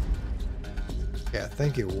 Yeah, I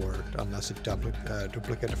think it worked, unless it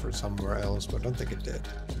duplicated for somewhere else, but I don't think it did.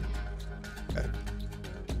 Okay.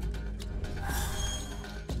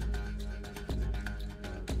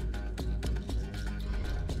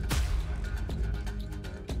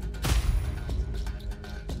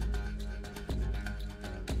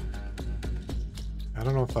 I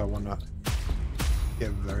don't know if I want to get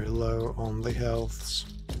very low on the healths.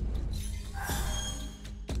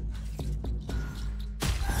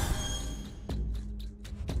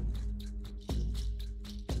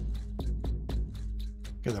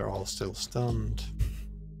 Okay, they're all still stunned.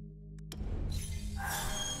 I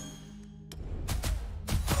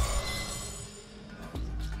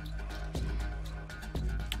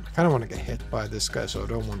kind of want to get hit by this guy, so I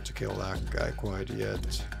don't want to kill that guy quite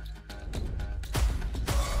yet.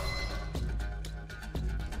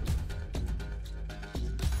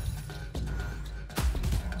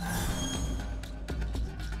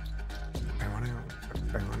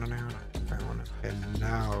 And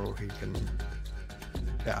now he can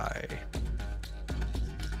die.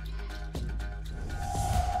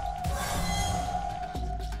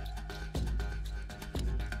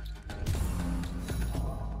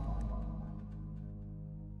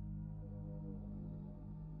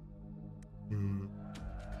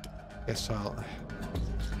 Guess I'll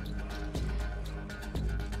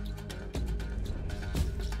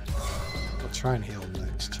try and heal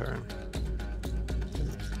next turn.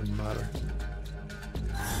 Doesn't matter.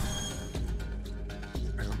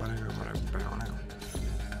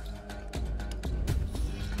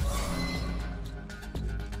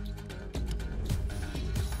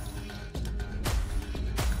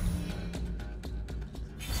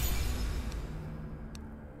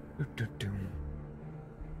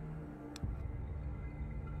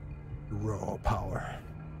 Raw power.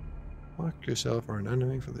 Mark yourself or an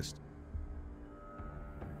enemy for this.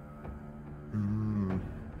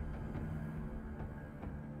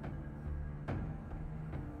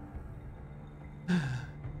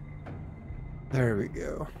 There we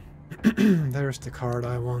go. There's the card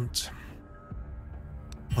I want.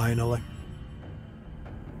 Finally.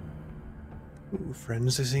 Ooh,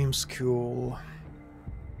 Frenzy seems cool.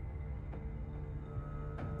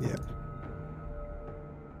 Yep.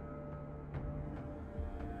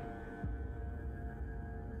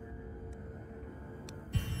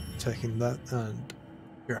 Taking that and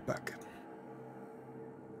you're back.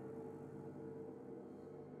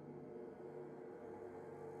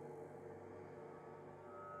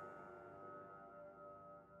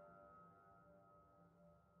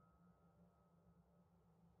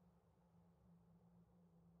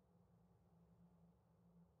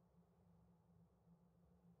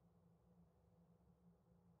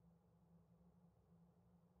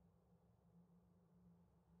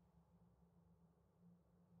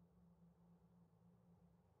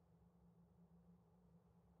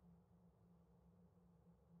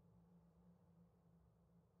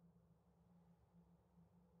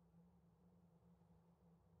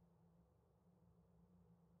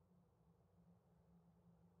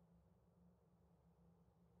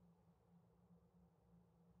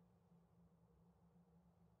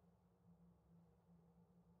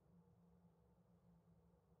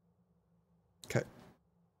 Okay.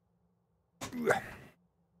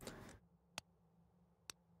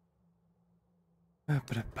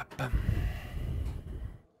 Friend,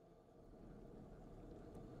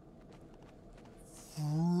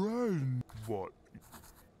 what?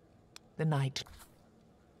 The night.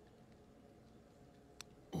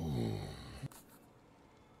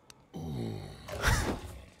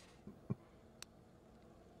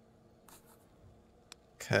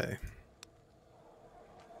 Okay.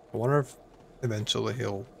 I wonder if eventually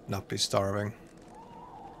he'll not be starving.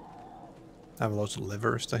 I have lots of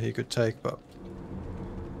livers that he could take, but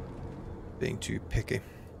being too picky.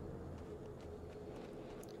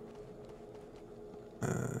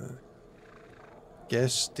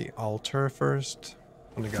 Guess the altar first.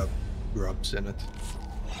 Only got grubs in it.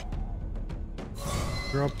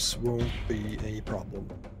 Grubs won't be a problem.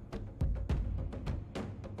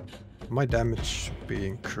 My damage should be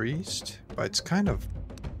increased, but it's kind of...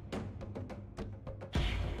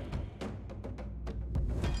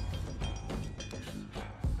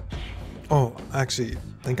 Oh, actually,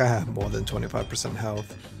 I think I have more than 25%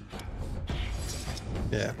 health.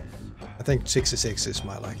 Yeah, I think 66 is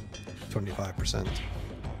my, like, 25%.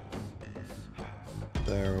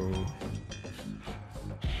 So...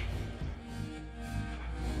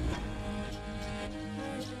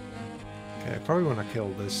 Okay, I probably want to kill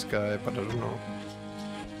this guy, but I don't know.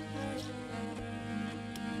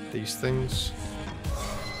 These things.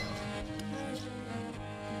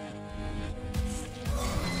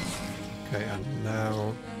 Okay, and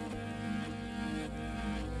now...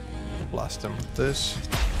 blast him with this.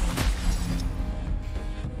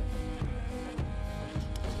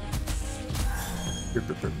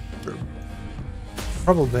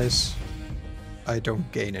 Problem is, I don't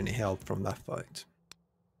gain any health from that fight.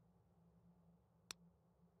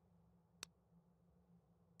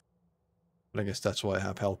 But I guess that's why I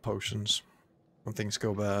have health potions when things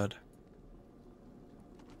go bad.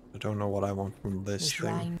 I don't know what I want from this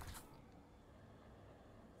thing.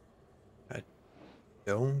 I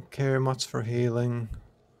don't care much for healing.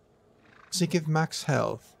 Does he give max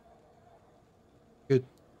health? Good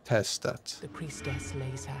test that. The priestess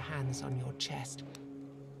lays her hands on your chest.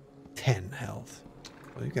 10 health.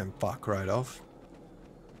 Well, you can fuck right off.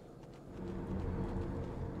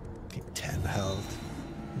 10 health.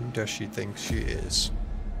 Who does she think she is?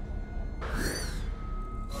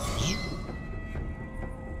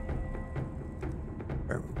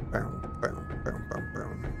 Boom, boom, boom, boom, boom,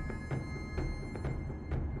 boom.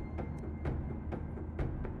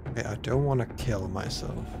 Okay, I don't want to kill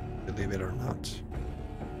myself, believe it or not.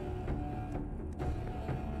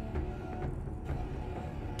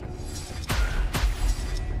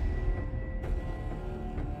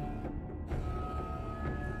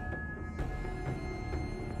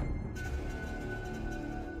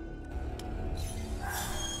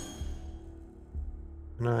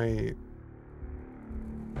 And I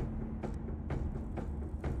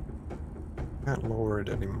can't lower it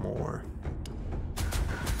anymore.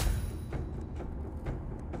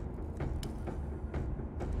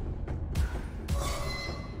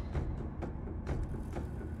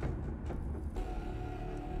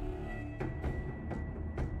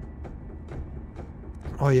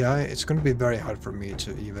 Oh yeah, it's going to be very hard for me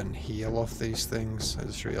to even heal off these things, I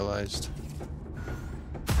just realized.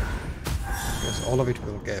 Because all of it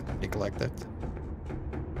will get neglected.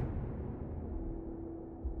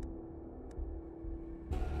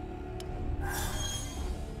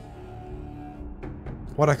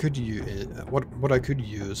 What I could use, what I could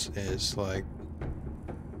use is like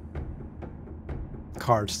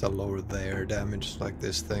cards that lower their damage, like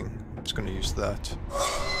this thing. I'm just gonna use that,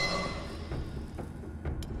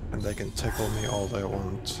 and they can tickle me all they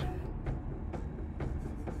want.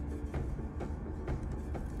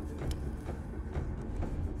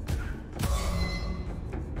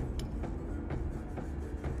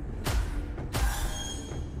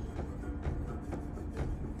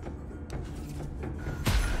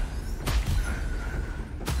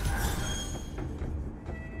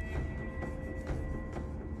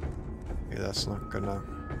 That's not gonna...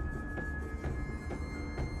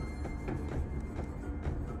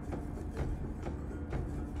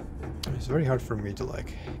 It's very hard for me to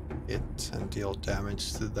like hit and deal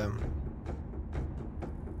damage to them.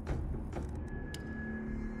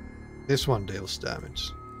 This one deals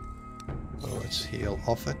damage. So let's heal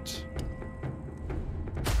off it.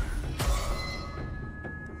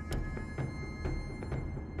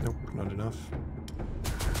 Nope, not enough.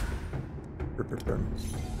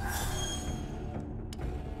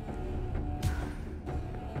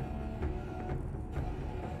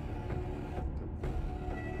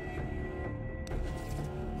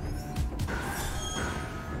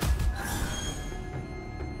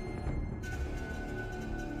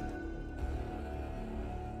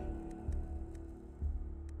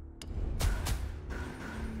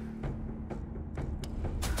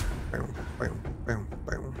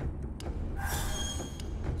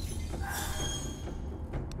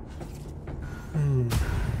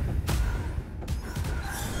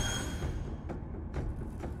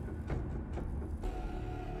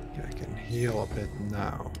 Heal a bit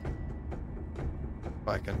now. If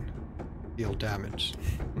I can deal damage.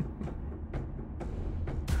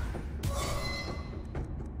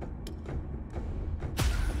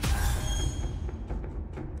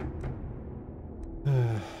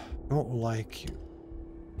 Don't like you.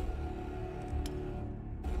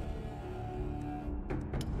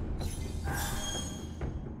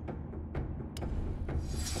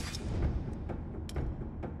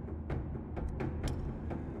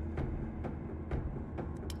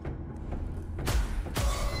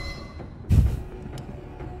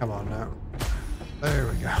 Come on now. There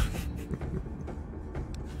we go.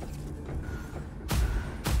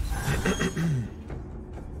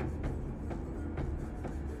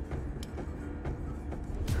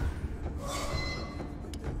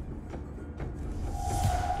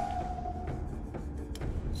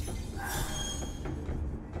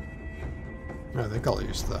 I think I'll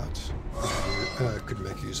use that. Could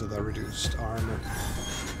make use of that reduced armor.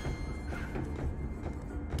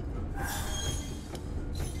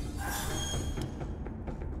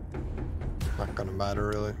 Not gonna matter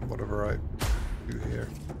really, whatever I do here.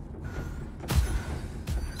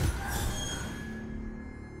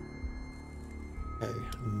 Okay,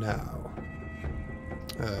 now.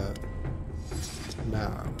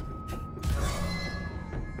 Now.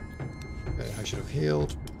 Okay, I should have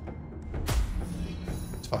healed.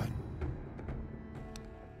 It's fine.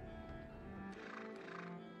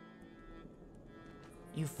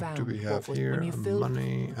 You found What do we have what here? when you filled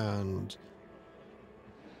Money and...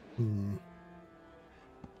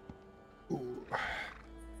 Ooh.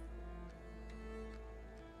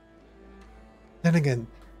 Then again,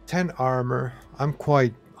 10 armor. I'm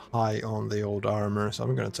quite high on the old armor, so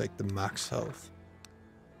I'm gonna take the max health.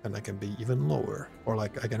 And I can be even lower. Or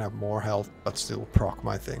like I can have more health, but still proc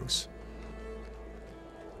my things.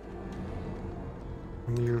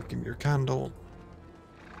 And you give me your candle.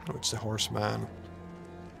 Oh, it's the horseman.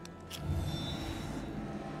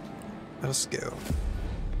 Let's go.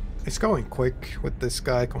 It's going quick with this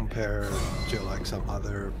guy compared to like some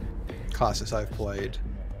other classes I've played.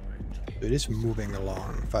 It is moving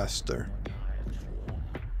along faster.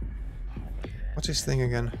 What's his thing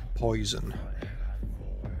again? Poison.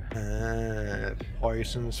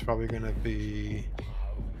 Poison's probably gonna be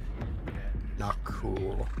not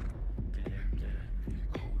cool.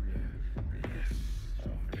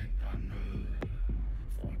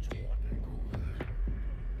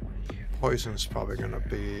 Poison's probably gonna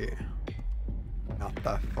be not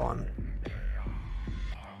that fun.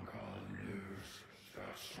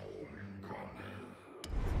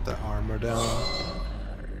 Put the armor down.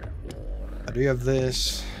 I do have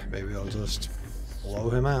this. Maybe I'll just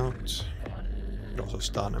blow him out. Could also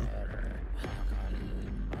stun him.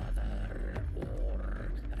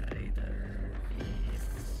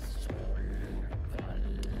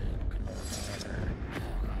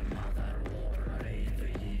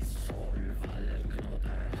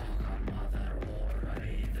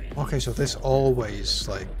 Okay, so this always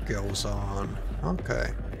like goes on.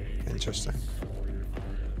 Okay, interesting.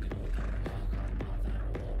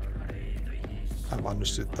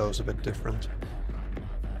 understood those a bit different.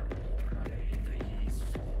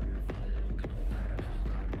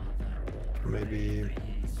 Maybe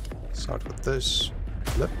start with this.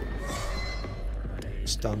 Flip.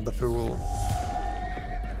 Stun the fool.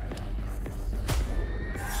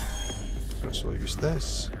 So we'll use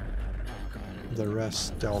this. The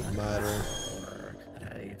rest don't matter.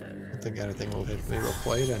 I don't think anything will hit me. We'll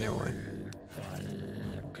play it anyway.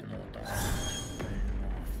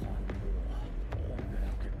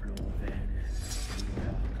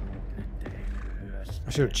 I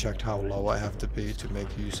should have checked how low I have to be to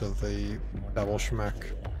make use of the double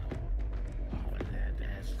schmack.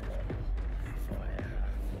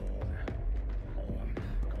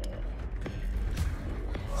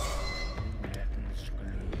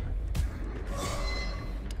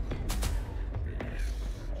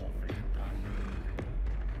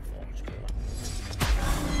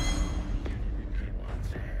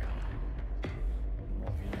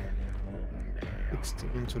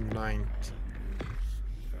 Into 9.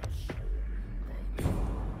 I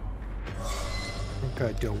think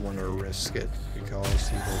I don't want to risk it because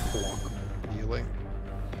he will block healing.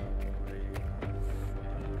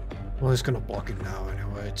 Well, he's gonna block it now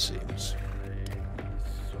anyway, it seems.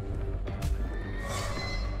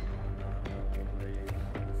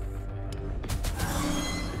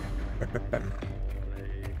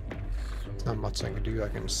 There's not much I can do. I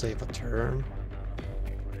can save a turn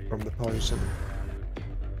from the poison.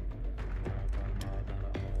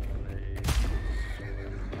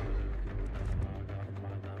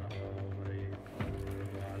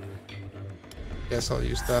 Guess I'll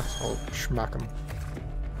use that. I'll schmack him.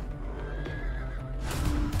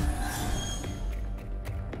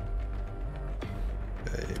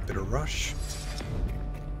 A bit of rush.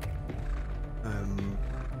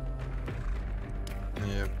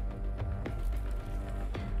 Yeah.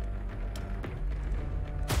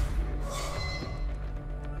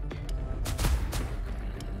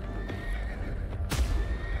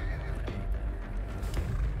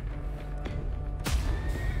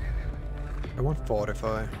 I want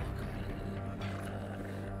fortify.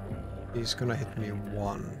 He's gonna hit me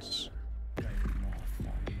once.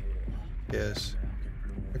 Yes.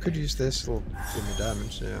 I could use this, it'll give me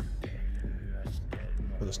damage, yeah.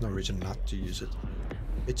 But there's no reason not to use it.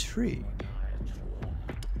 It's free.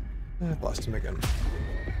 Blast him again.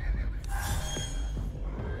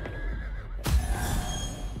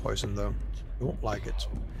 Poison though. I won't like it.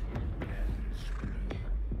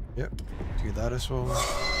 Yep, do that as well.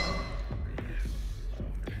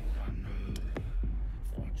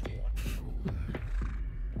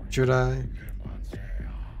 Should I?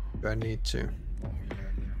 Do I need to?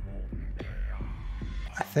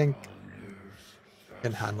 I think I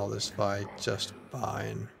can handle this fight just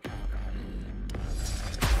fine.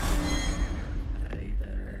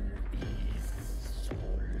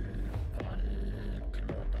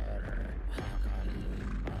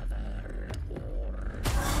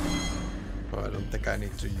 Oh, I don't think I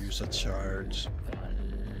need to use a charge.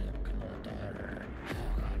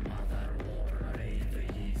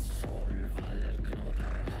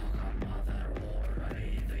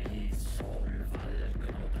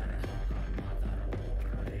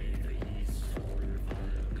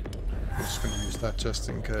 I'm just going to use that just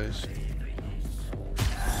in case.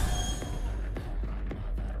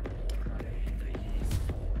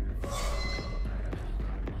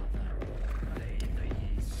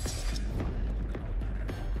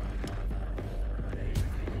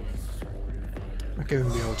 I'll give him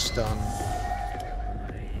the old stun.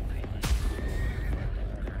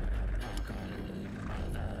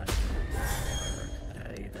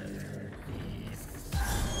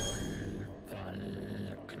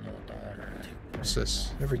 What's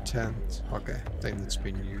this? Every 10th. Okay, thing that's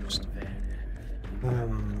been used.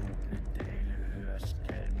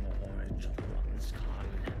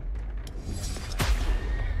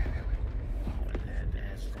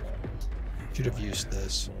 Should have used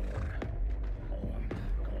this.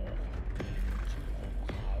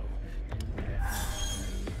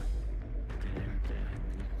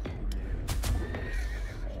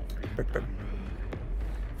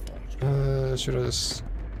 Should I just...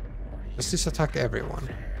 Does this attack everyone?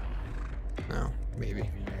 No, maybe.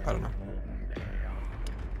 I don't know.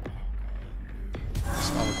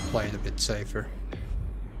 So I'll play it a bit safer.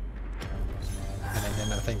 And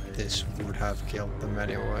again, I think this would have killed them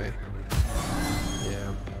anyway.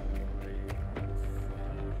 Yeah.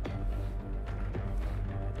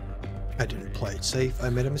 I didn't play it safe, I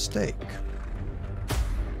made a mistake.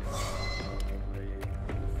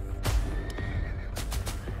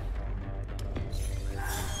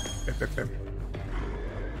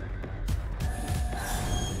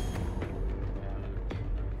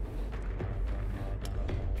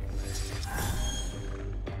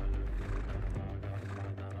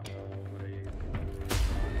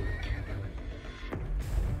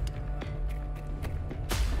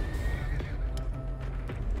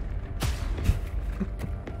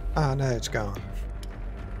 Ah, no, it's gone.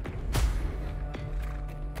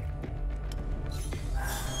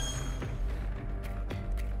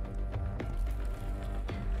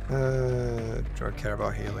 Do I care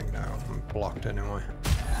about healing now? I'm blocked anyway.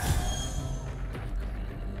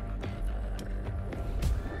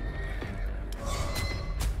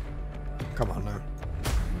 Come on now.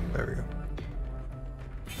 There we go.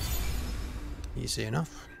 Easy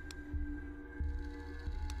enough.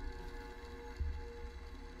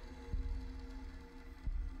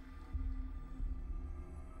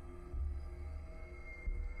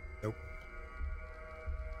 Nope.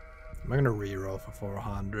 Am I gonna reroll for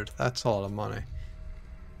 400? That's all the money.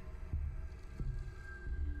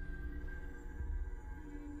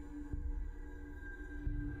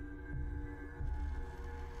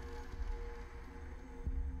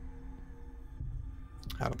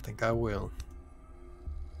 I don't think I will.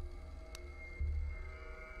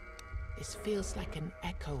 This feels like an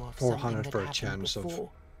echo of 400 something for that a happened chance of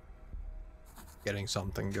before. getting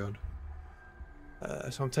something good.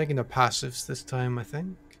 So I'm taking the passives this time, I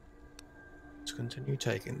think. Let's continue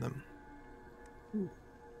taking them.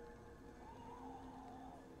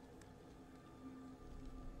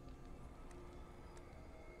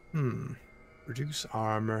 Reduce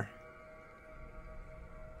armor.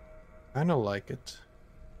 Kinda like it.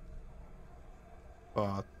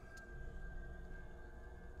 But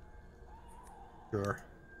sure.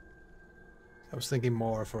 I was thinking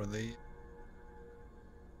more for the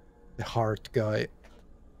heart guy.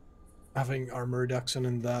 Having armor reduction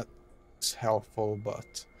in that is helpful,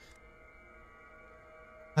 but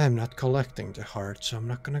I am not collecting the heart, so I'm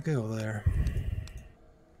not gonna go there.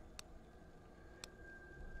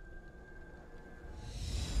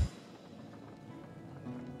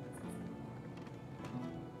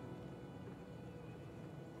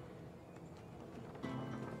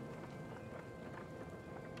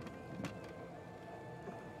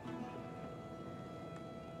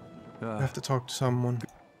 I have to talk to someone.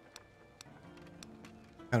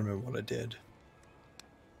 I don't remember what I did.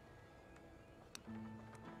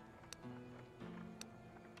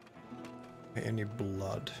 Okay, any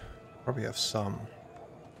blood? Probably have some.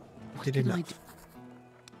 Did enough.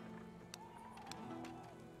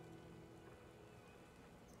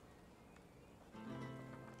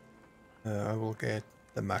 I will get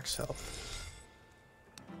the max health.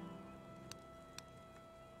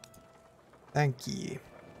 Thank you.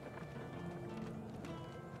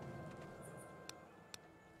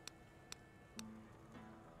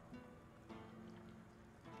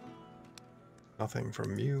 Nothing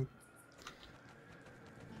from you.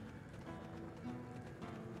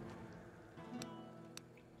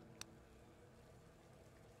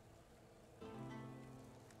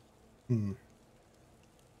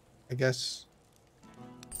 I guess.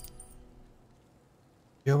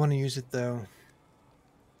 Do I want to use it though?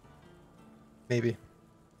 Maybe.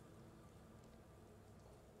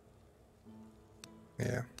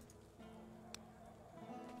 Yeah.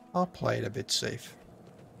 I'll play it a bit safe.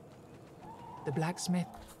 The blacksmith.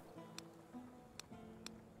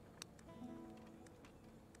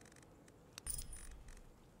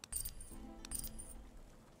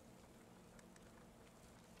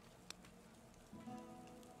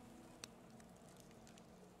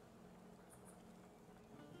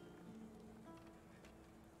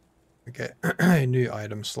 Okay, new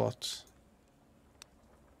item slots.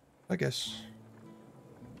 I guess.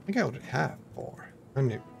 I think I already have 4.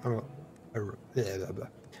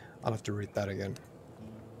 I'll have to read that again.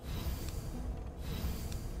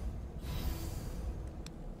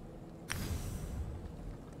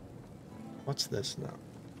 What's this now?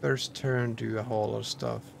 First turn, do a whole lot of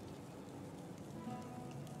stuff.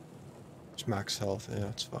 It's max health, yeah,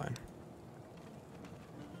 it's fine.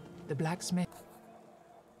 The blacksmith.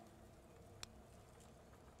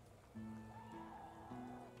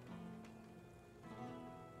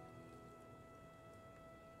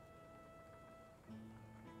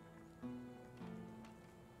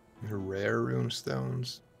 Rare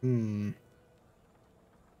runestones.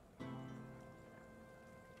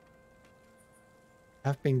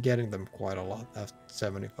 I've been getting them quite a lot at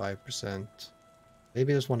 75%.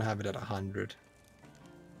 Maybe I just want to have it at 100.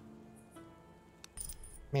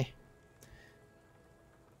 Meh.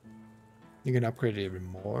 You can upgrade it even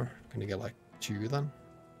more. Can you get like 2 then?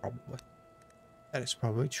 Probably. That is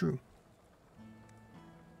probably true.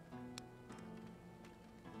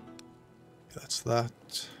 That's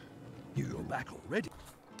that. You're back already.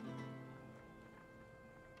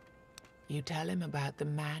 You tell him about the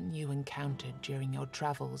man you encountered during your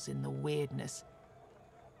travels in the weirdness.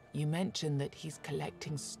 You mention that he's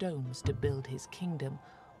collecting stones to build his kingdom,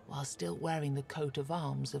 while still wearing the coat of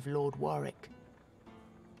arms of Lord Warwick.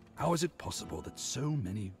 How is it possible that so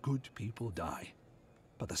many good people die,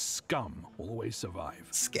 but the scum always survive?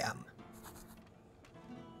 Scam.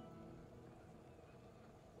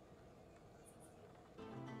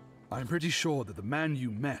 I'm pretty sure that the man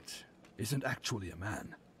you met isn't actually a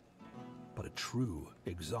man, but a true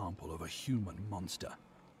example of a human monster.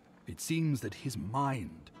 It seems that his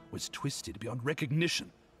mind was twisted beyond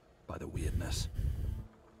recognition by the weirdness.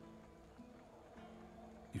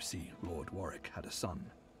 You see, Lord Warwick had a son,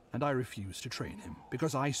 and I refused to train him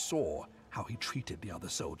because I saw how he treated the other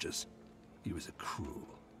soldiers. He was a cruel,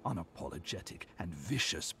 unapologetic, and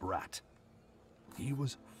vicious brat. He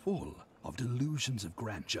was full of delusions of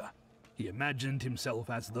grandeur. He imagined himself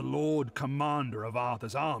as the Lord Commander of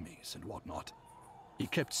Arthur's armies and whatnot. He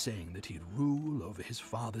kept saying that he'd rule over his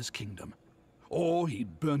father's kingdom, or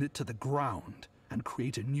he'd burn it to the ground and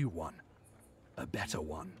create a new one, a better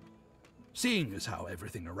one. Seeing as how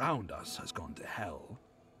everything around us has gone to hell,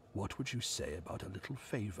 what would you say about a little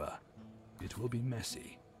favor? It will be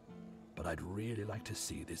messy, but I'd really like to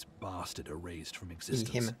see this bastard erased from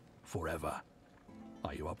existence forever.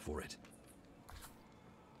 Are you up for it?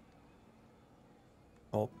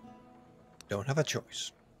 Oh, don't have a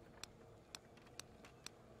choice.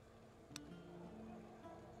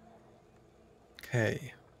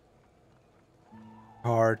 Okay.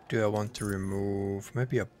 Card do I want to remove?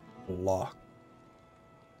 Maybe a block.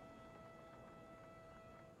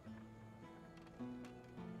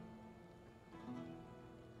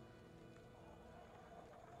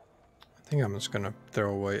 I think I'm just gonna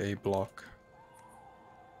throw away a block.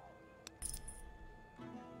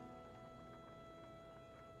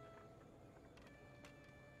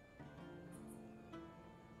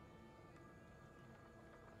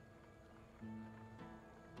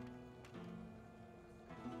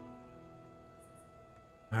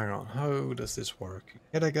 Hang on, how does this work?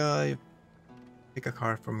 Hit a guy, pick a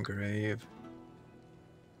card from grave,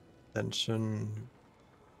 attention,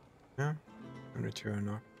 yeah, and return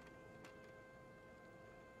up.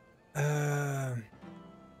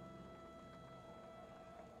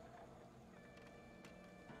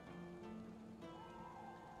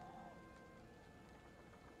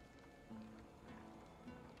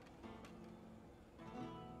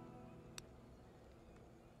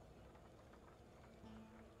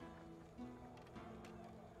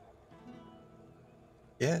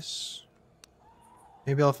 Yes.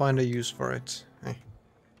 Maybe I'll find a use for it. Hey.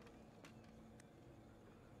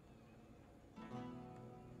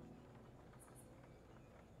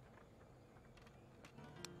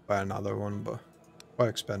 Buy another one, but quite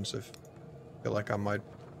expensive. Feel like I might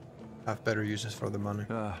have better uses for the money.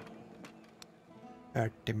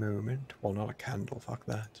 At the moment. Well, not a candle, fuck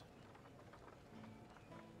that.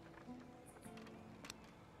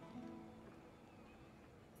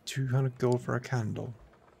 $200 gold for a candle.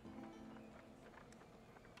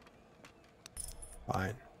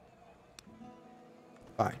 Fine.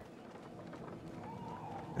 Fine.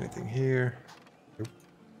 Anything here? Nope.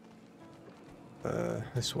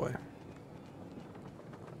 This way.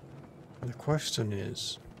 And the question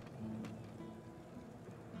is,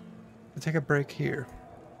 I'll take a break here.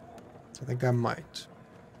 I think I might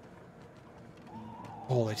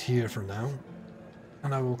call it here for now,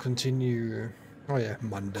 and I will continue. Oh yeah,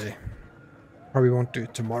 Monday. Probably won't do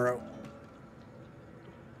it tomorrow.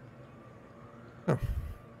 Oh.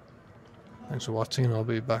 Thanks for watching. I'll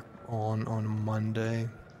be back on Monday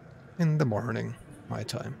in the morning, my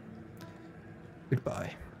time.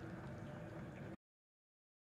 Goodbye.